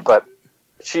reactions, but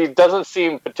she doesn't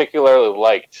seem particularly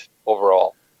liked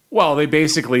overall. Well, they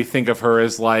basically think of her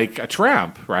as a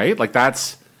tramp, right?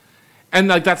 That's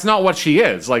not what she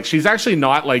is. She's actually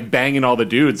not banging all the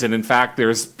dudes. And in fact,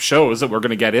 there's shows that we're going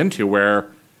to get into where,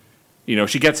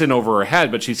 she gets in over her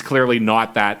head, but she's clearly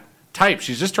not that type.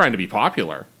 She's just trying to be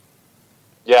popular.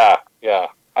 Yeah.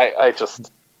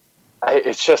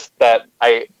 It's just that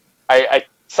I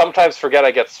sometimes forget.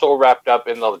 I get so wrapped up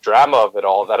in the drama of it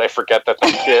all that I forget that the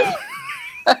kid.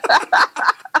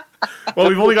 Well,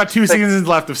 we've only got 2 seasons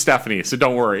left of Stephanie, so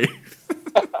don't worry.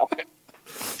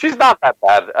 She's not that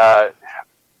bad.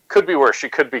 Could be worse. She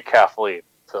could be Kathleen.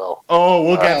 So. Oh,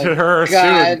 we'll get to her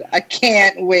soon. I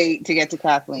can't wait to get to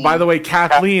Kathleen. By the way,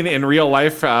 Kathleen in real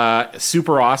life,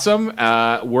 super awesome.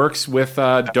 Works with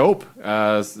Dope.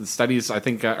 Studies, I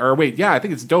think, I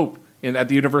think it's Dope at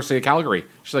the University of Calgary.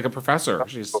 She's a professor.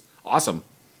 She's awesome.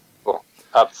 Cool.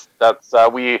 That's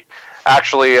we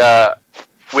actually.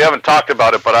 We haven't talked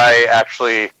about it, but I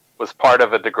actually was part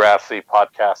of a Degrassi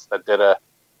podcast that did a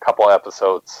couple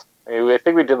episodes. I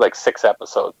think we did 6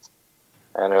 episodes,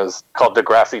 and it was called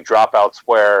Degrassi Dropouts,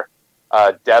 where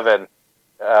Devin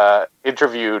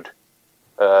interviewed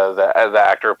the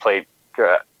actor who played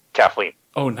Kathleen.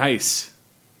 Oh, nice.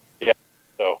 Yeah,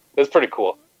 so it was pretty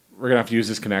cool. We're gonna have to use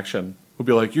this connection. We'll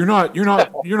be like, you're not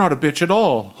a bitch at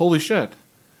all. Holy shit.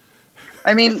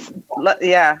 I mean,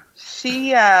 yeah, she,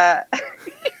 you're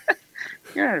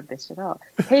not a bitch at all.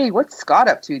 Hey, what's Scott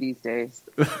up to these days?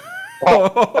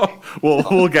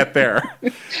 We'll get there.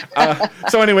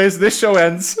 So anyways, this show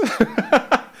ends.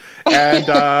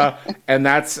 And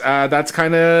that's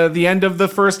kind of the end of the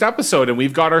first episode. And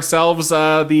we've got ourselves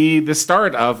the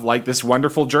start of this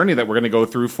wonderful journey that we're going to go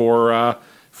through for a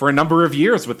number of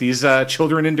years with these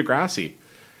children in Degrassi.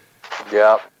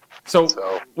 Yeah. So,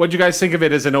 what do you guys think of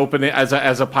it as an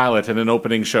as a pilot and an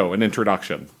opening show, an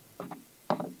introduction?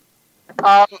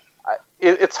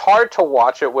 It's hard to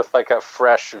watch it with a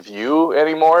fresh view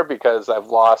anymore because I've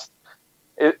lost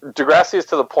it. Degrassi is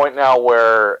to the point now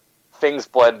where things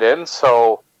blend in.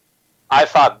 So I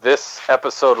thought this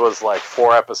episode was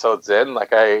 4 episodes in.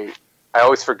 I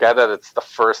always forget that it's the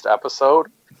first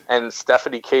episode, and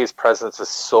Stephanie K's presence is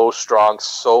so strong,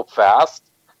 so fast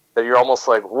that you're almost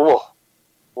like, whoa.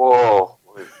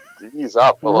 Ease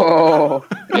up a little. Whoa,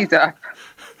 ease up.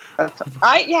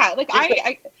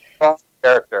 I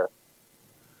character.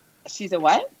 She's a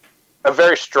what? A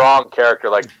very strong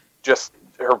character. Just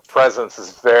her presence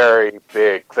is very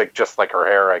big. Just like her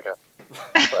hair, I guess.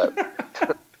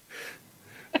 But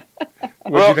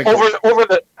well,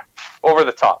 over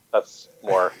the top. That's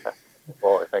more.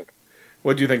 Well, I think.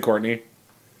 What do you think, Courtney?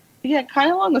 Yeah, kind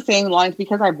of along the same lines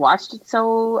because I've watched it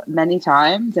so many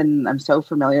times and I'm so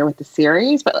familiar with the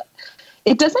series, but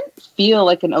it doesn't feel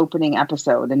like an opening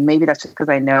episode. And maybe that's just because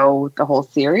I know the whole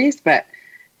series, but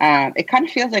it kind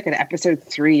of feels like an episode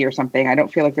 3 or something. I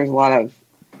don't feel like there's a lot of,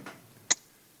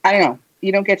 I don't know.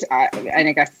 You don't get to, and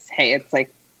I guess, hey, it's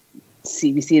like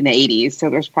CBC in the 80s,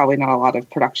 so there's probably not a lot of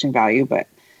production value, but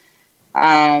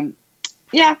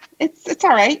yeah, it's all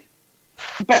right.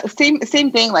 But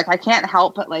same thing. Like I can't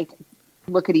help but like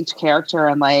look at each character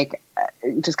and like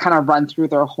just kind of run through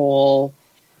their whole,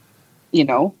 you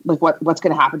know, like what's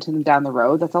going to happen to them down the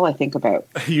road. That's all I think about.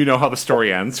 You know how the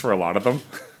story ends for a lot of them.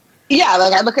 Yeah,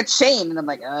 like I look at Shane and I'm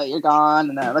like, oh, you're gone,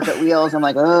 and then I look at Wheels, I'm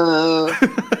like, oh,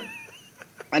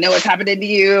 I know what's happening to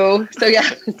you. So yeah.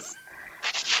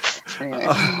 Anyway.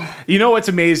 You know what's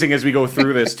amazing as we go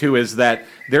through this too is that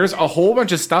there's a whole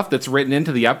bunch of stuff that's written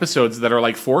into the episodes that are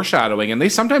like foreshadowing, and they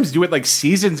sometimes do it like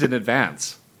seasons in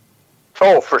advance.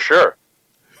 Oh, for sure.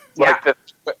 Yeah. Like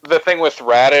the thing with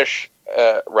Radish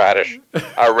and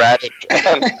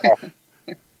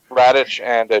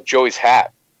Joey's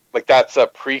hat. Like that's a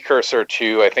precursor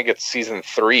to, I think it's season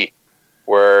 3,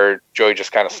 where Joey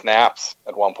just kind of snaps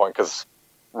at one point because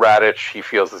Radish, he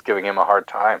feels, is giving him a hard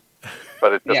time.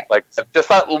 But it's just like just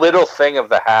that little thing of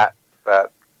the hat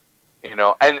that, you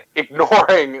know, and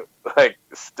ignoring like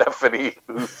Stephanie,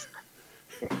 who's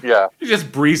he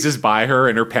just breezes by her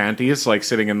in her panties, like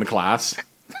sitting in the class.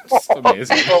 It's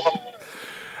amazing.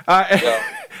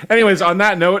 Anyways, on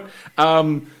that note,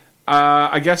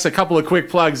 I guess a couple of quick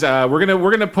plugs. We're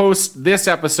gonna post this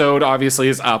episode. Obviously,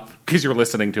 is up because you're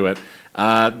listening to it.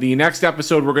 The next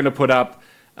episode we're gonna put up.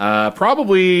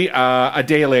 Probably a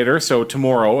day later, so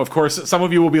tomorrow. Of course, some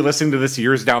of you will be listening to this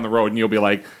years down the road, and you'll be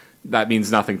like, that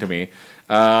means nothing to me.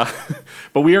 But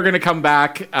we are going to come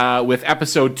back with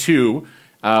episode 2,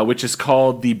 which is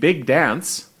called The Big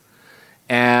Dance.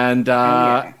 And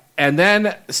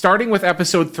then starting with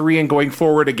episode 3 and going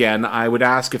forward again, I would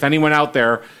ask if anyone out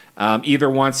there either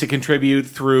wants to contribute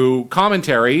through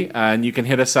commentary, and you can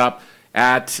hit us up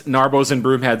at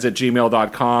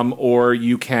narbosandbroomheads@gmail.com, or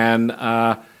you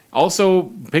can also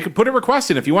put a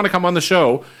request in if you want to come on the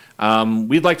show.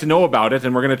 We'd like to know about it,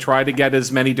 and we're going to try to get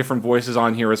as many different voices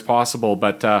on here as possible.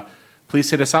 But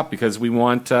please hit us up because we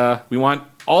want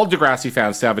all Degrassi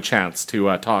fans to have a chance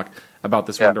to talk about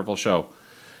this wonderful show.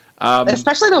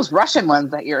 Especially those Russian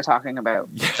ones that you're talking about.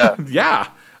 Yeah.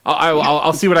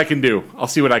 I'll see what I can do.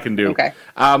 Okay.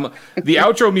 The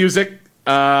outro music,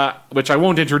 which I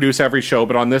won't introduce every show,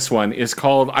 but on this one, is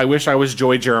called I Wish I Was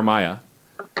Joy Jeremiah.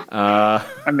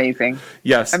 Amazing.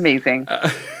 Yes. Amazing.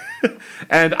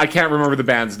 And I can't remember the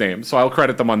band's name, so I'll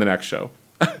credit them on the next show.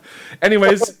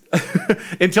 Anyways,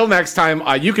 until next time,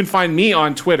 you can find me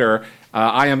on Twitter.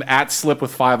 I am at Slip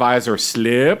with 5 eyes or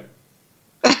Slip.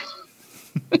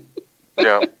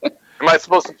 Yeah. Am I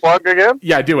supposed to plug again?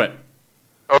 Yeah, do it.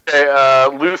 Okay,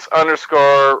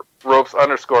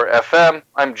 loose_ropes_FM.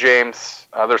 I'm James.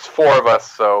 There's 4 of us,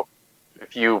 so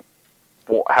if you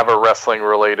have a wrestling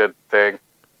related thing,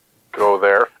 go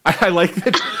there. I like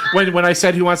that when I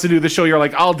said who wants to do the show, you're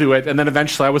like, I'll do it, and then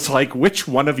eventually I was like, which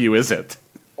one of you is it?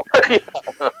 Yeah.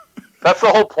 That's the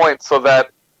whole point, so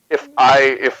that if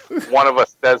one of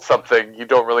us says something, you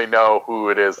don't really know who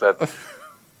it is that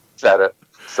said it.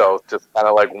 So just kind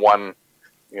of like one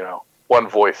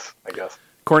voice, I guess.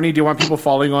 Courtney, do you want people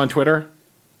following you on Twitter?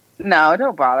 No,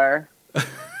 don't bother.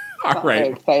 All right. Very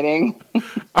exciting.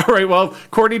 All right. Well,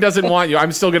 Courtney doesn't want you.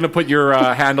 I'm still going to put your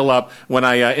handle up when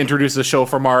I introduce the show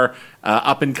from our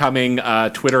up-and-coming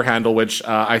Twitter handle, which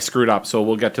I screwed up. So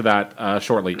we'll get to that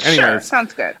shortly. Anyways, sure,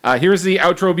 sounds good. Here's the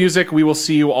outro music. We will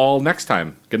see you all next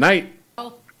time. Good night.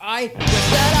 I wish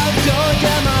that I was Joy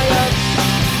Jeremiah.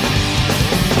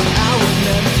 I would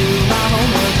never do my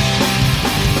homework.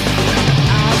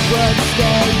 I would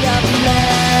stay up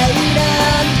late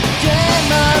and dream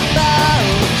about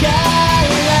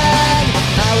Caroline.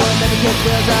 I would never kick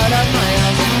girls out of my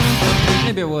house.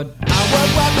 Maybe I would. I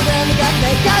would walk around and got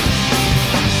naked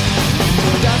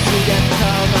just to get to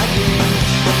call my dreams.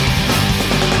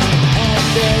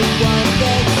 Everyone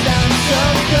thinks I'm so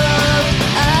cool.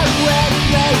 I went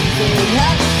crazy,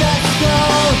 had to